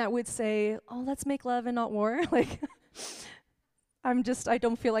person that would say, oh, let's make love and not war. I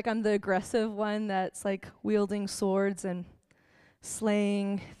don't feel like I'm the aggressive one that's wielding swords and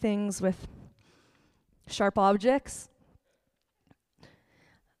slaying things with sharp objects.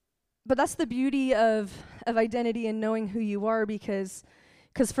 But that's the beauty of identity and knowing who you are, because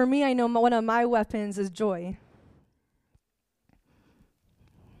for me, I know one of my weapons is joy.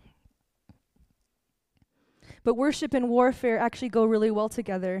 But worship and warfare actually go really well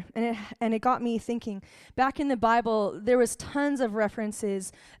together, and it got me thinking. Back in the Bible, there was tons of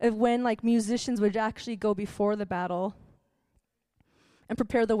references of when musicians would actually go before the battle and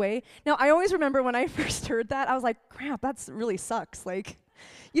prepare the way. Now, I always remember when I first heard that, I was like, crap, that really sucks.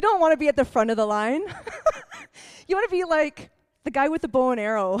 You don't want to be at the front of the line. You want to be the guy with the bow and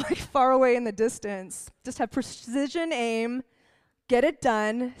arrow, far away in the distance. Just have precision aim, get it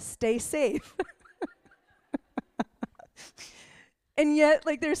done, stay safe. And yet,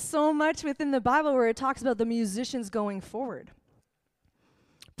 there's so much within the Bible where it talks about the musicians going forward,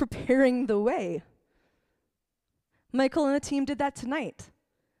 preparing the way. Michael and the team did that tonight.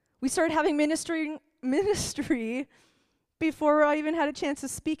 We started having ministry before I even had a chance to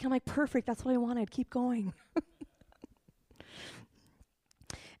speak. I'm like, perfect, that's what I wanted, keep going.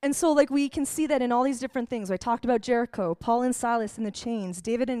 And so we can see that in all these different things. I talked about Jericho, Paul and Silas in the chains,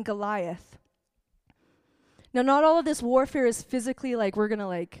 David and Goliath. Now, not all of this warfare is physically we're going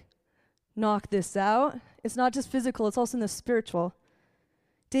to knock this out. It's not just physical, it's also in the spiritual.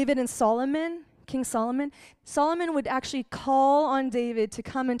 David and Solomon, King Solomon would actually call on David to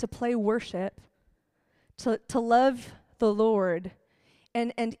come and to play worship, to love the Lord,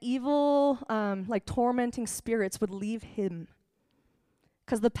 and evil, tormenting spirits would leave him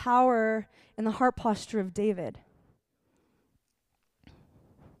because the power and the heart posture of David.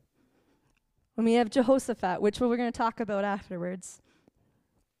 When we have Jehoshaphat, which we're going to talk about afterwards.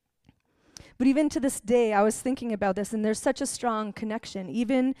 But even to this day, I was thinking about this, and there's such a strong connection.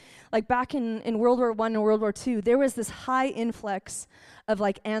 Even back in World War I and World War II, there was this high influx of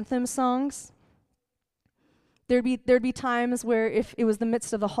anthem songs. There'd be times where if it was the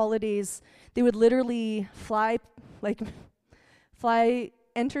midst of the holidays, they would literally fly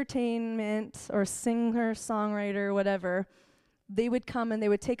entertainment or singer, songwriter, whatever. They would come and they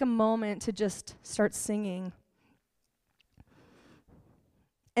would take a moment to just start singing.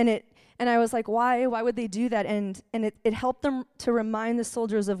 And I was like, why would they do that? And it helped them to remind the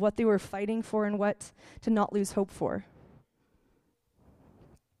soldiers of what they were fighting for and what to not lose hope for.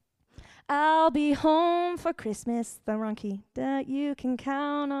 I'll be home for Christmas, the wrong key, that you can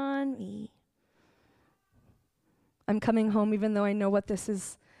count on me. I'm coming home even though I know what this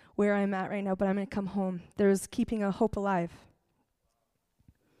is, where I'm at right now, but I'm going to come home. There's keeping a hope alive.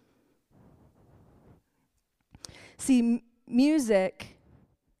 See, music,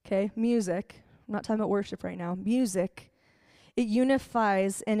 music, I'm not talking about worship right now, music, it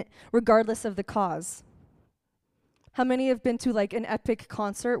unifies, and regardless of the cause. How many have been to like an epic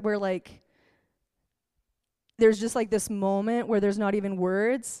concert where like there's just like this moment where there's not even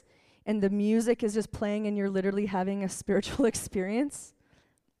words and the music is just playing and you're literally having a spiritual experience?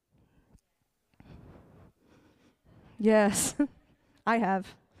 Yes, I have.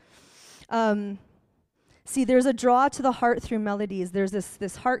 See, there's a draw to the heart through melodies. There's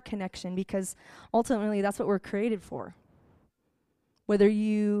this heart connection because ultimately that's what we're created for. Whether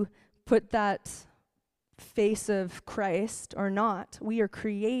you put that face of Christ or not, we are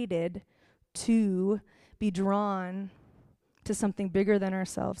created to be drawn to something bigger than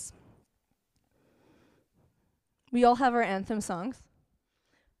ourselves. We all have our anthem songs.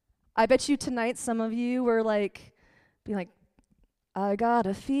 I bet you tonight some of you were like, being like, I got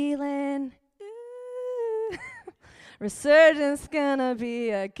a feeling, ooh, Resurgence gonna be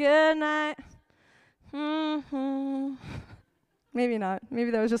a good night. Mm-hmm. Maybe not.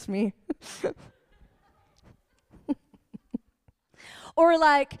 Maybe that was just me. Or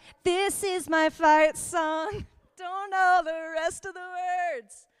like, this is my fight song. Don't know the rest of the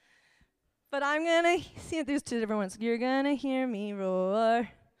words. But I'm gonna see there's two different ones. You're gonna hear me roar.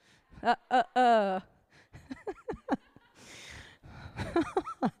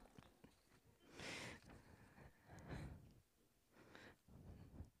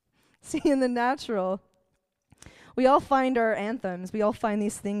 See, in the natural, we all find our anthems. We all find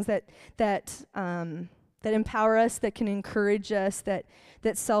these things that empower us, that can encourage us, that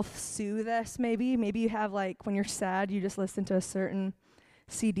self-soothe us. Maybe you have like when you're sad, you just listen to a certain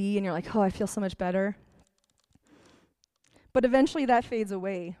CD and you're like, oh, I feel so much better. But eventually that fades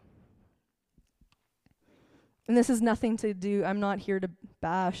away. And this is nothing to do. I'm not here to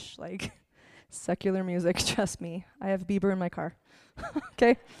bash like secular music. Trust me, I have Bieber in my car.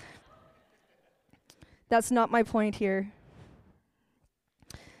 Okay. That's not my point here.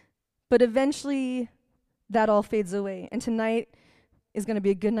 But eventually, that all fades away. And tonight is going to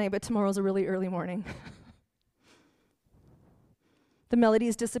be a good night, but tomorrow's a really early morning. The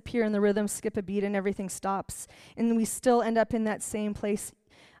melodies disappear and the rhythms skip a beat and everything stops. And we still end up in that same place,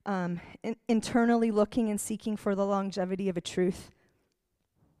 internally looking and seeking for the longevity of a truth.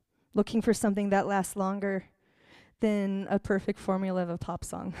 Looking for something that lasts longer than a perfect formula of a pop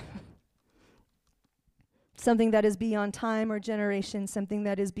song. Something that is beyond time or generation, something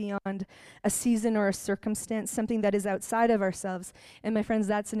that is beyond a season or a circumstance, something that is outside of ourselves. And my friends,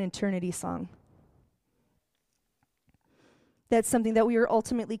 that's an eternity song. That's something that we are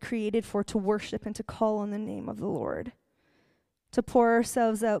ultimately created for, to worship and to call on the name of the Lord. To pour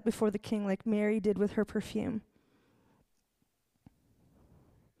ourselves out before the King like Mary did with her perfume.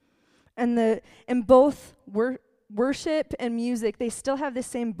 And both worship and music, they still have the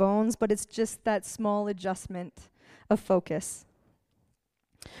same bones, but it's just that small adjustment of focus.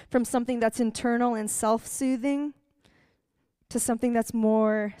 From something that's internal and self-soothing to something that's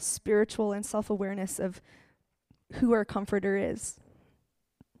more spiritual and self-awareness of who our comforter is.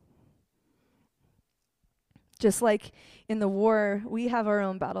 Just like in the war, we have our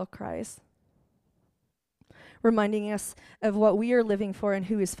own battle cries, reminding us of what we are living for and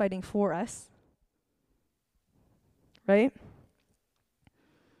who is fighting for us. Right?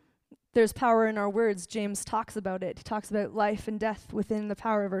 There's power in our words. James talks about it. He talks about life and death within the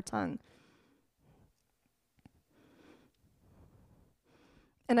power of our tongue.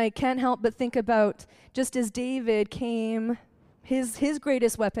 And I can't help but think about, just as David came, his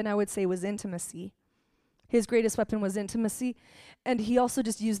greatest weapon, I would say, was intimacy. His greatest weapon was intimacy. And he also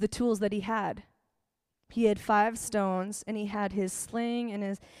just used the tools that he had. He had 5 stones, and he had his sling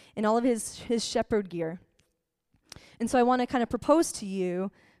and all of his shepherd gear. And so I want to kind of propose to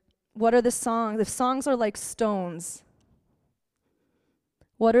you, what are the songs? The songs are like stones.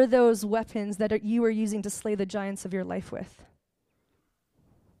 What are those weapons that you are using to slay the giants of your life with?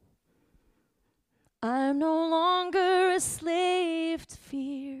 I'm no longer a slave to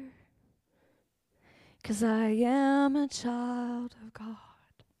fear, 'cause I am a child of God.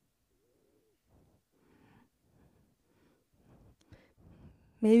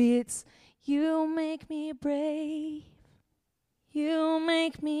 Maybe it's, you make me brave. You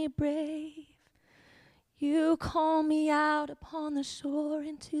make me brave. You call me out upon the shore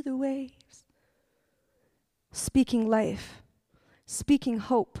into the waves. Speaking life, speaking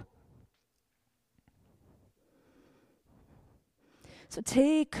hope. So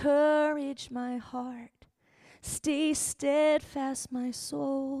take courage, my heart. Stay steadfast, my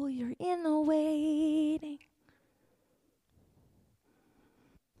soul, you're in the waiting.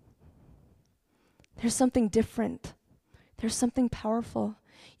 There's something different. There's something powerful.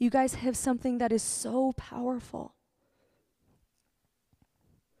 You guys have something that is so powerful.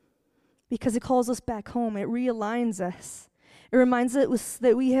 Because it calls us back home. It realigns us. It reminds us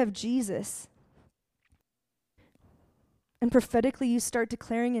that we have Jesus. And prophetically, you start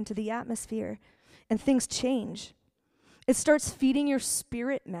declaring into the atmosphere, and things change. It starts feeding your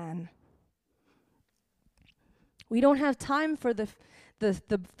spirit, man. We don't have time for the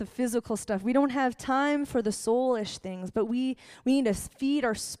physical stuff. We don't have time for the soulish things, but we need to feed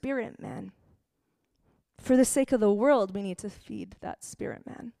our spirit, man. For the sake of the world, we need to feed that spirit,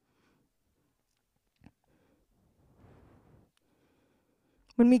 man.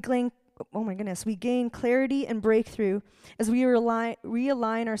 When we gain clarity and breakthrough as we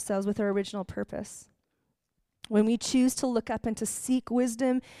realign ourselves with our original purpose. When we choose to look up and to seek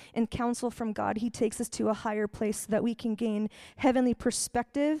wisdom and counsel from God, he takes us to a higher place so that we can gain heavenly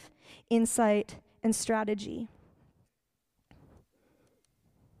perspective, insight, and strategy.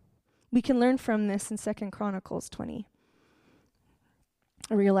 We can learn from this in 2 Chronicles 20.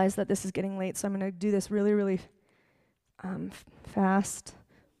 I realize that this is getting late, so I'm going to do this really, really fast,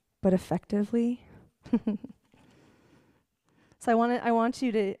 but effectively. So I want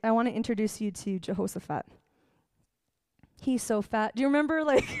to introduce you to Jehoshaphat. He's so fat. Do you remember,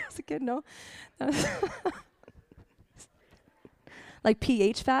 like, as a kid? No? Like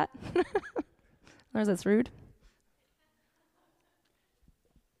pH fat? Or that's rude?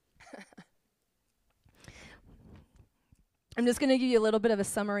 I'm just going to give you a little bit of a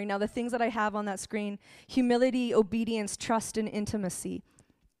summary. Now, the things that I have on that screen: humility, obedience, trust, and intimacy.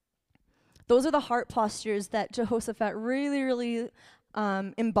 Those are the heart postures that Jehoshaphat really, really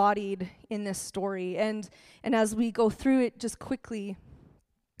embodied in this story. And as we go through it just quickly,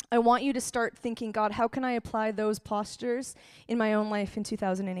 I want you to start thinking, God, how can I apply those postures in my own life in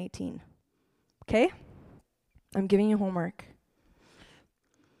 2018? Okay? I'm giving you homework.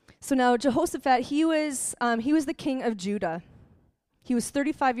 So now Jehoshaphat, he was the king of Judah. He was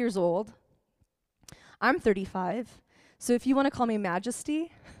 35 years old. I'm 35. So if you want to call me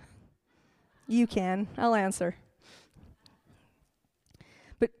Majesty, you can. I'll answer.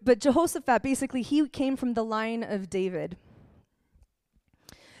 But Jehoshaphat, basically, he came from the line of David.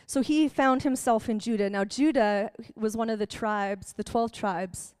 So he found himself in Judah. Now, Judah was one of the tribes, the 12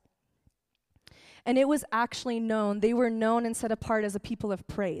 tribes. And it was actually known, they were known and set apart as a people of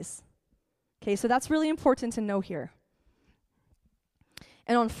praise. Okay, so that's really important to know here.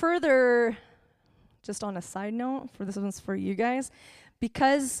 And just on a side note, this one's for you guys,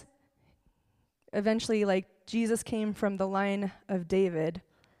 because eventually, like, Jesus came from the line of David,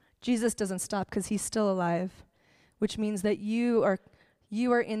 Jesus doesn't stop because he's still alive, which means that you are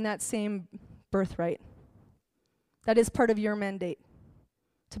in that same birthright. That is part of your mandate,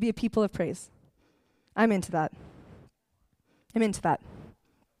 to be a people of praise. I'm into that.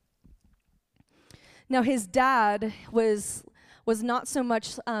 Now, his dad was not so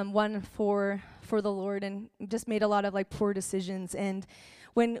much one for the Lord, and just made a lot of, like, poor decisions. And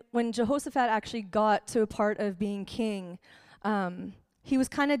when Jehoshaphat actually got to a part of being king, he was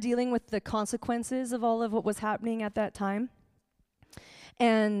kind of dealing with the consequences of all of what was happening at that time.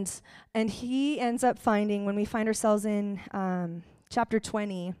 And he ends up finding, when we find ourselves in chapter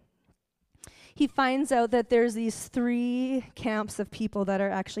 20, he finds out that there's these 3 camps of people that are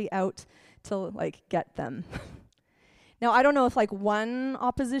actually out to, like, get them. Now, I don't know if, like, one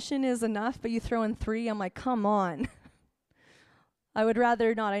opposition is enough, but you throw in 3, I'm like, come on. I would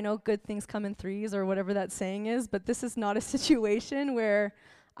rather not. I know good things come in 3s or whatever that saying is, but this is not a situation where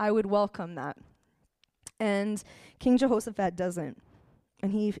I would welcome that. And King Jehoshaphat doesn't.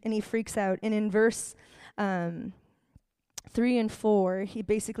 And he freaks out. And in verse 3 and 4, he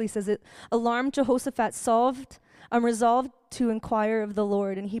basically says it, alarmed Jehoshaphat resolved to inquire of the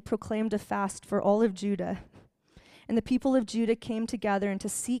Lord, and he proclaimed a fast for all of Judah. And the people of Judah came together and to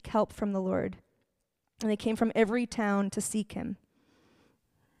seek help from the Lord. And they came from every town to seek him.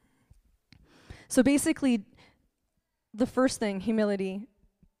 So basically, the first thing, humility.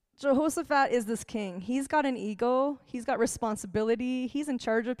 Jehoshaphat is this king. He's got an ego. He's got responsibility. He's in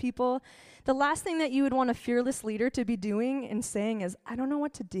charge of people. The last thing that you would want a fearless leader to be doing and saying is, I don't know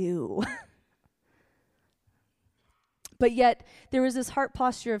what to do. But yet, there was this heart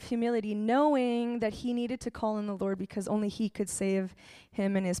posture of humility, knowing that he needed to call on the Lord because only he could save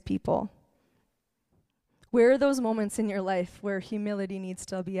him and his people. Where are those moments in your life where humility needs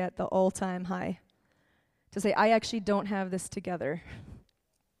to be at the all-time high? To say, I actually don't have this together.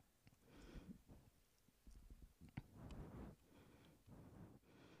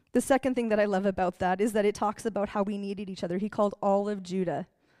 The second thing that I love about that is that it talks about how we needed each other. He called all of Judah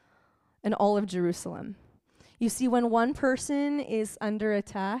and all of Jerusalem. You see, when one person is under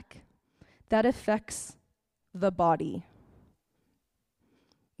attack, that affects the body.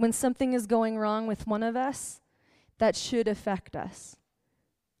 When something is going wrong with one of us, that should affect us.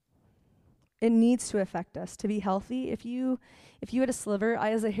 It needs to affect us to be healthy. If you had a sliver,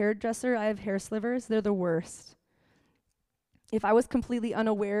 as a hairdresser, I have hair slivers. They're the worst. If I was completely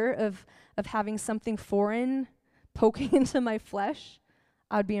unaware of having something foreign poking into my flesh,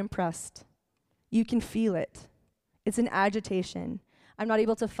 I'd be impressed. You can feel it. It's an agitation. I'm not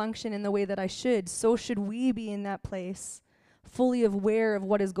able to function in the way that I should. So should we be in that place, fully aware of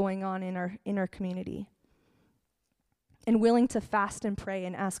what is going on in our community. And willing to fast and pray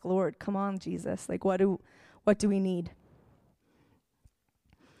and ask, Lord, come on, Jesus, like what do we need?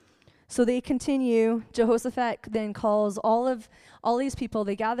 So they continue. Jehoshaphat then calls all these people.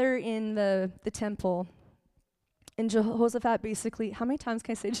 They gather in the temple. And Jehoshaphat basically, how many times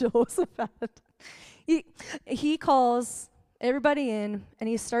can I say Jehoshaphat? He calls everybody in, and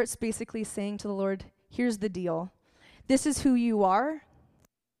he starts basically saying to the Lord, here's the deal. This is who you are.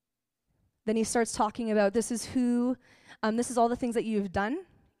 Then he starts talking about this is all the things that you've done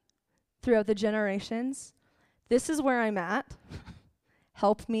throughout the generations. This is where I'm at.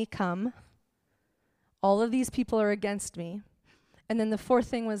 Help me come. All of these people are against me. And then the fourth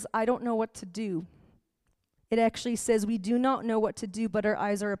thing was, I don't know what to do. It actually says, we do not know what to do, but our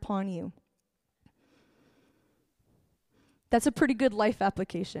eyes are upon you. That's a pretty good life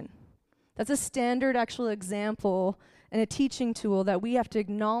application. That's a standard actual example and a teaching tool that we have to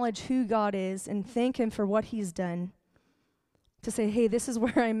acknowledge who God is and thank him for what he's done. To say, hey, this is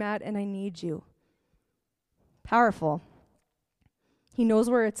where I'm at and I need you. Powerful. He knows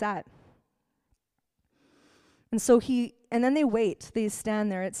where it's at. And so and then they wait. They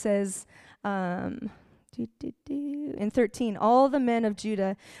stand there. It says, in 13, all the men of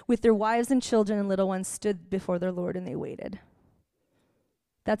Judah with their wives and children and little ones stood before their Lord and they waited.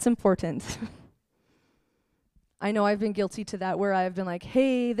 That's important. I know I've been guilty to that where I've been like,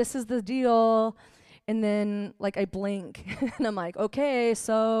 hey, this is the deal. And then like I blink and I'm like, okay,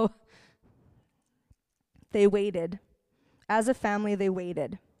 so they waited. As a family, they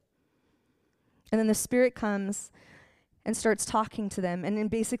waited. And then the Spirit comes and starts talking to them. And then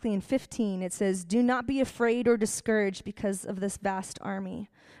basically in 15, it says, do not be afraid or discouraged because of this vast army,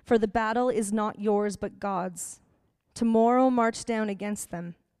 for the battle is not yours but God's. Tomorrow march down against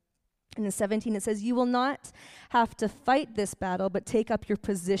them. And in 17, it says, you will not have to fight this battle, but take up your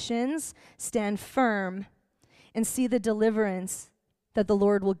positions, stand firm, and see the deliverance that the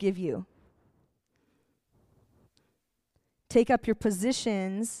Lord will give you. Take up your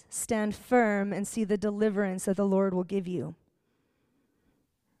positions, stand firm, and see the deliverance that the Lord will give you.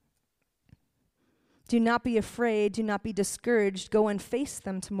 Do not be afraid, do not be discouraged. Go and face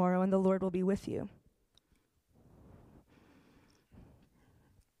them tomorrow, and the Lord will be with you.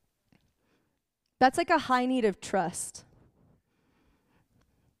 That's like a high need of trust.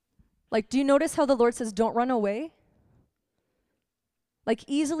 Like, do you notice how the Lord says, don't run away? Like,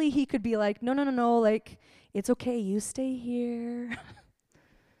 easily he could be like, no, like, it's okay, you stay here.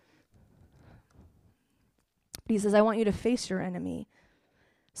 But he says, I want you to face your enemy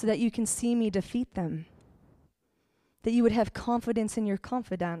so that you can see me defeat them. That you would have confidence in your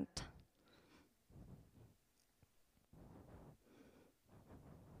confidant.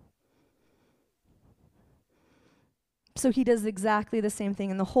 So he does exactly the same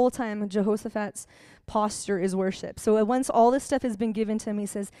thing. And the whole time, Jehoshaphat's posture is worship. So once all this stuff has been given to him, he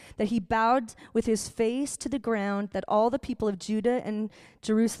says that he bowed with his face to the ground, that all the people of Judah and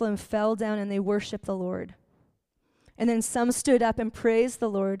Jerusalem fell down and they worshiped the Lord. And then some stood up and praised the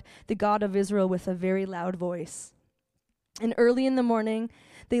Lord, the God of Israel, with a very loud voice. And early in the morning,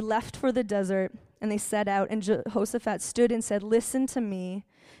 they left for the desert and they set out. And Jehoshaphat stood and said, listen to me,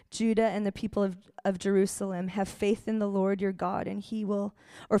 Judah and the people of Jerusalem, have faith in the Lord your God, and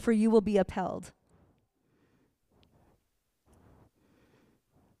for you will be upheld.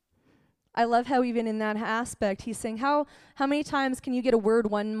 I love how even in that aspect, he's saying, how many times can you get a word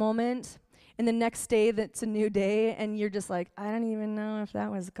one moment, and the next day that's a new day, and you're just like, I don't even know if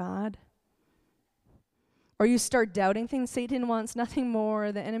that was God? Or you start doubting things. Satan wants nothing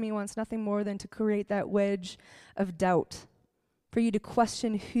more, the enemy wants nothing more than to create that wedge of doubt, for you to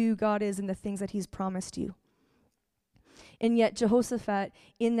question who God is and the things that he's promised you. And yet Jehoshaphat,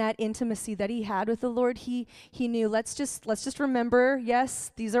 in that intimacy that he had with the Lord, he knew, let's just remember,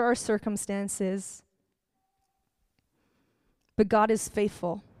 yes, these are our circumstances, but God is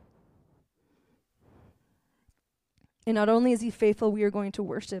faithful. And not only is he faithful, we are going to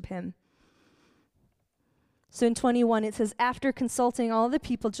worship him. So in 21, it says, after consulting all the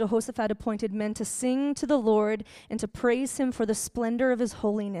people, Jehoshaphat appointed men to sing to the Lord and to praise him for the splendor of his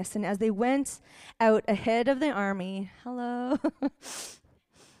holiness. And as they went out ahead of the army,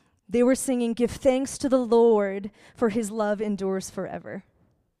 they were singing, give thanks to the Lord, for his love endures forever.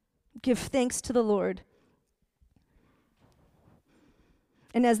 Give thanks to the Lord.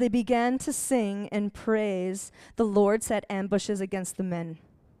 And as they began to sing and praise, the Lord set ambushes against the men.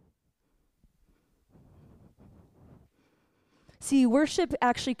 See, worship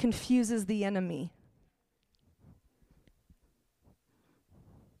actually confuses the enemy.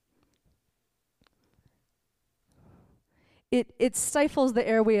 It stifles the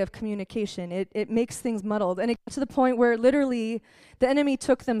airway of communication. It makes things muddled. And it got to the point where literally the enemy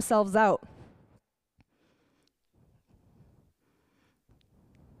took themselves out.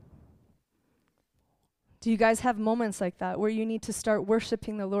 Do you guys have moments like that where you need to start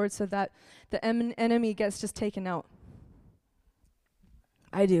worshiping the Lord so that the enemy gets just taken out?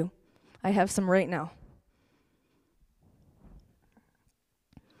 I do. I have some right now.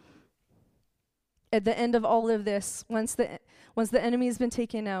 At the end of all of this, once the enemy has been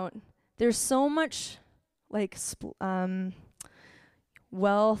taken out, there's so much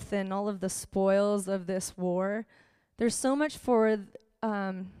wealth and all of the spoils of this war. There's so much for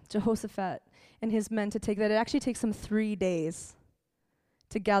Jehoshaphat and his men to take that it actually takes them 3 days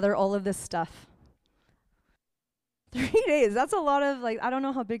to gather all of this stuff. 3 days, that's a lot of, I don't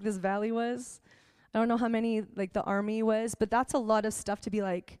know how big this valley was. I don't know how many, the army was, but that's a lot of stuff to be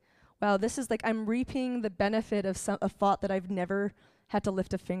wow, this is I'm reaping the benefit of a thought that I've never had to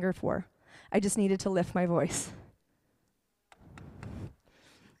lift a finger for. I just needed to lift my voice.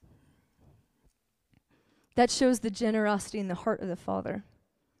 That shows the generosity in the heart of the Father.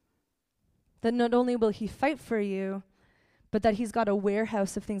 That not only will he fight for you, but that he's got a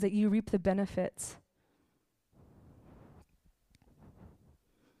warehouse of things that you reap the benefits.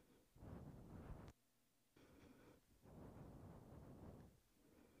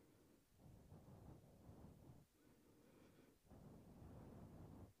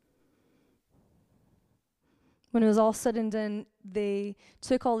 When it was all said and done, they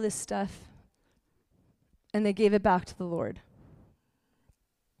took all this stuff and they gave it back to the Lord.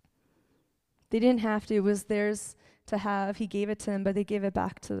 They didn't have to. It was theirs to have. He gave it to them, but they gave it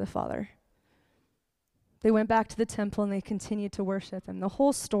back to the Father. They went back to the temple and they continued to worship him. The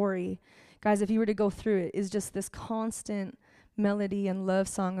whole story, guys, if you were to go through it, is just this constant melody and love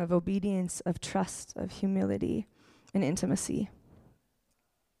song of obedience, of trust, of humility, and intimacy.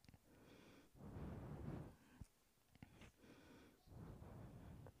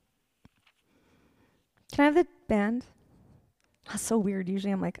 Can I have the band? That's so weird.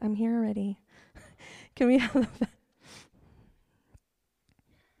 Usually I'm I'm here already. Can we have the band?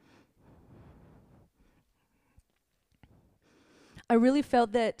 I really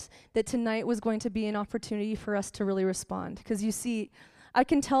felt that tonight was going to be an opportunity for us to really respond. Because you see, I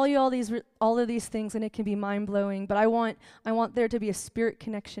can tell you all of these things and it can be mind-blowing, but I want there to be a spirit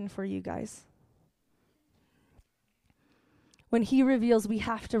connection for you guys. When he reveals, we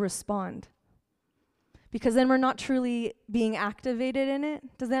have to respond. Because then we're not truly being activated in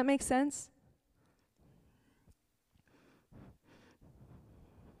it. Does that make sense?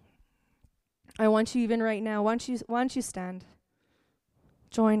 I want you even right now, why don't you stand?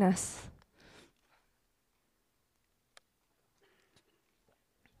 Join us.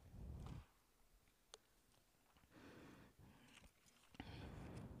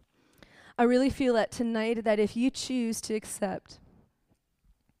 I really feel that tonight that if you choose to accept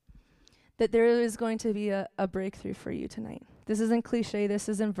that there is going to be a breakthrough for you tonight. This isn't cliche, this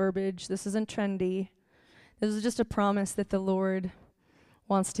isn't verbiage, this isn't trendy. This is just a promise that the Lord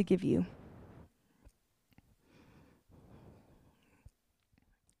wants to give you.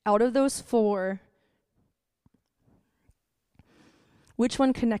 Out of those 4, which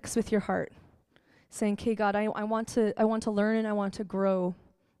one connects with your heart? Saying, okay, God, I want to learn and I want to grow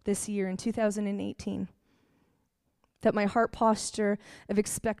this year in 2018. That my heart posture of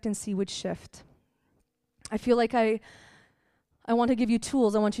expectancy would shift. I feel like I want to give you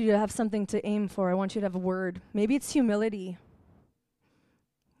tools. I want you to have something to aim for. I want you to have a word. Maybe it's humility.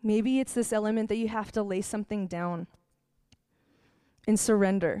 Maybe it's this element that you have to lay something down and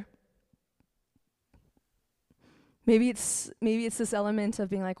surrender. Maybe it's this element of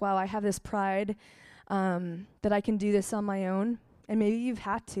being wow, I have this pride that I can do this on my own. And maybe you've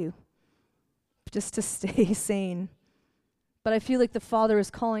had to, just to stay sane. But I feel like the Father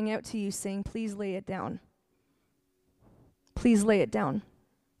is calling out to you saying, please lay it down. Please lay it down.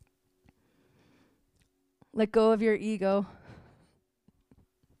 Let go of your ego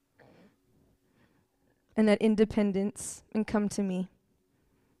and that independence and come to me.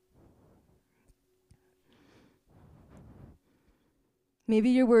 Maybe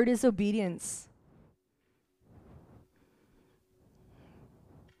your word is obedience.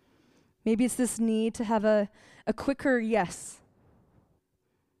 Maybe it's this need to have a quicker yes.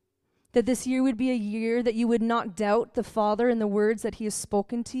 That this year would be a year that you would not doubt the Father and the words that he has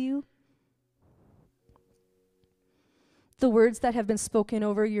spoken to you. The words that have been spoken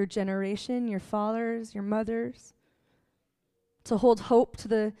over your generation, your fathers, your mothers. To hold hope to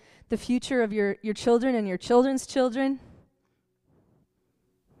the future of your children and your children's children.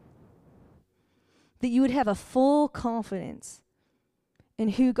 That you would have a full confidence in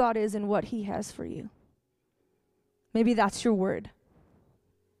who God is and what he has for you. Maybe that's your word.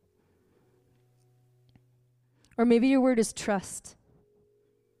 Or maybe your word is trust.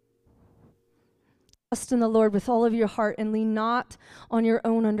 Trust in the Lord with all of your heart and lean not on your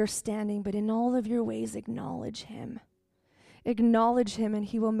own understanding, but in all of your ways acknowledge him. Acknowledge him and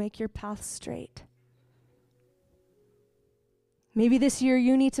he will make your path straight. Maybe this year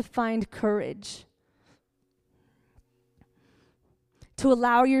you need to find courage to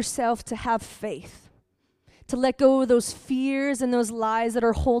allow yourself to have faith, to let go of those fears and those lies that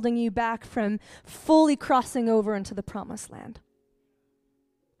are holding you back from fully crossing over into the promised land.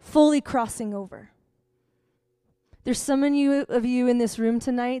 Fully crossing over. There's some of you in this room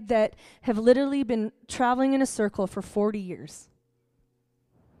tonight that have literally been traveling in a circle for 40 years.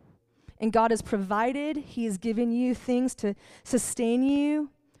 And God has provided, he has given you things to sustain you,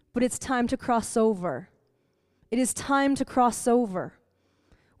 but it's time to cross over. It is time to cross over.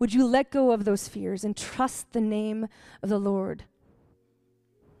 Would you let go of those fears and trust the name of the Lord?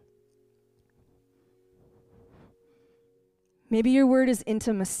 Maybe your word is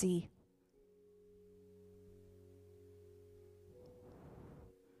intimacy.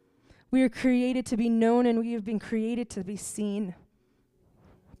 We are created to be known and we have been created to be seen.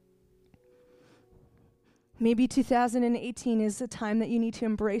 Maybe 2018 is a time that you need to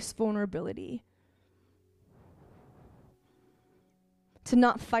embrace vulnerability. To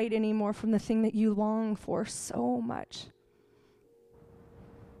not fight anymore from the thing that you long for so much.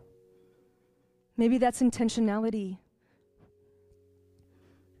 Maybe that's intentionality.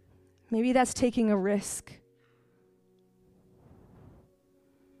 Maybe that's taking a risk.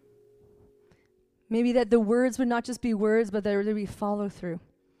 Maybe that the words would not just be words, but there would be follow through.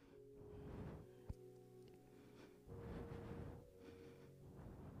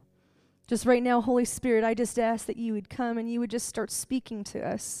 Just right now, Holy Spirit, I just ask that you would come and you would just start speaking to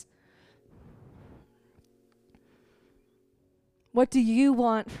us. What do you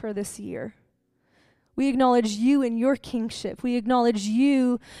want for this year? We acknowledge you and your kingship. We acknowledge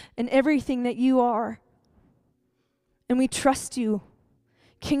you and everything that you are. And we trust you.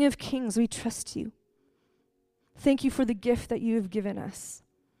 King of Kings, we trust you. Thank you for the gift that you have given us.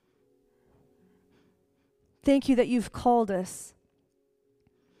 Thank you that you've called us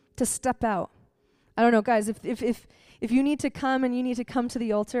to step out. I don't know, guys, if you need to come and you need to come to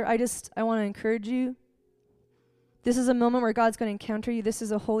the altar, I want to encourage you. This is a moment where God's going to encounter you. This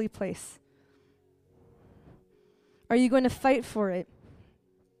is a holy place. Are you going to fight for it?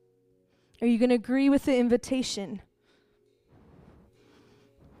 Are you going to agree with the invitation?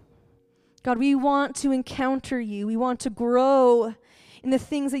 God, we want to encounter you. We want to grow in the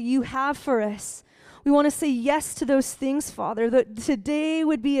things that you have for us. We want to say yes to those things, Father. That today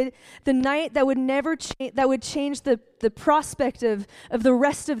would be the night that would never change, that would change the prospect of the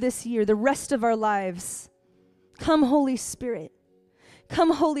rest of this year, the rest of our lives. Come, Holy Spirit.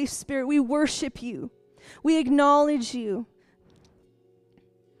 Come, Holy Spirit. We worship you. We acknowledge you.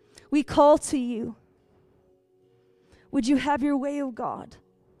 We call to you. Would you have your way, O God?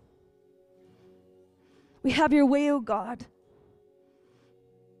 We have your way, O God.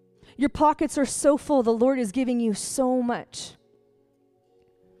 Your pockets are so full. The Lord is giving you so much.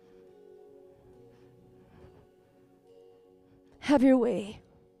 Have your way.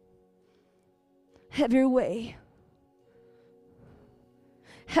 Have your way.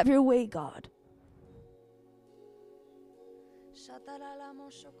 Have your way, God.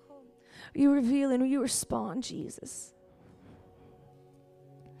 You reveal and you respond, Jesus.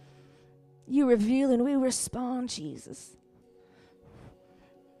 You reveal and we respond, Jesus.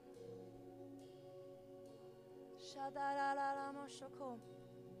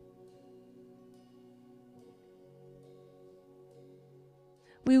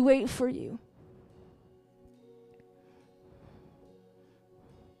 We wait for you.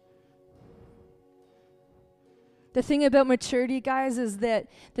 The thing about maturity, guys, is that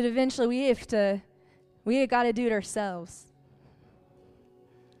eventually we have to We got to do it ourselves.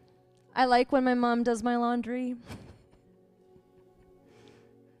 I like when my mom does my laundry.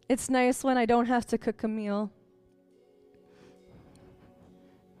 It's nice when I don't have to cook a meal.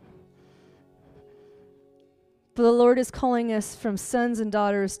 But the Lord is calling us from sons and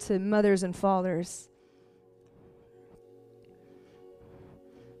daughters to mothers and fathers.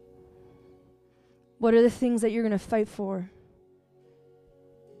 What are the things that you're going to fight for?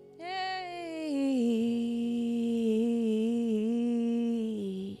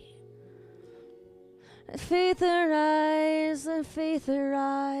 Faith arise, faith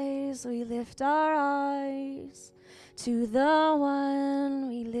arise, we lift our eyes to the one,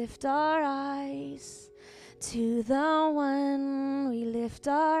 we lift our eyes to the one, we lift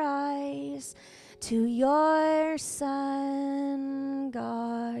our eyes to your Son,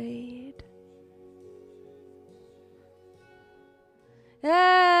 God.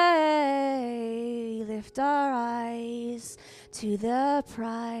 Hey, we lift our eyes to the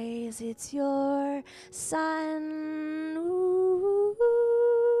prize, it's your Son. Ooh.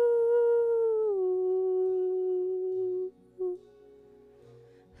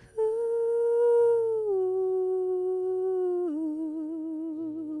 Ooh.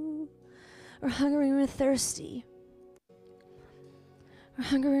 We're hungry and we're thirsty. We're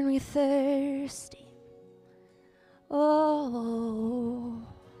hungry and we're thirsty. Oh.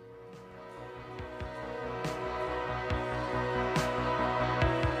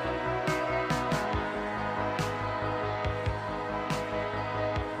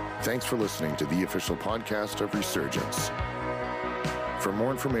 Thanks for listening to the official podcast of Resurgence. For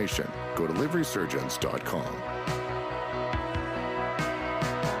more information, go to liveresurgence.com.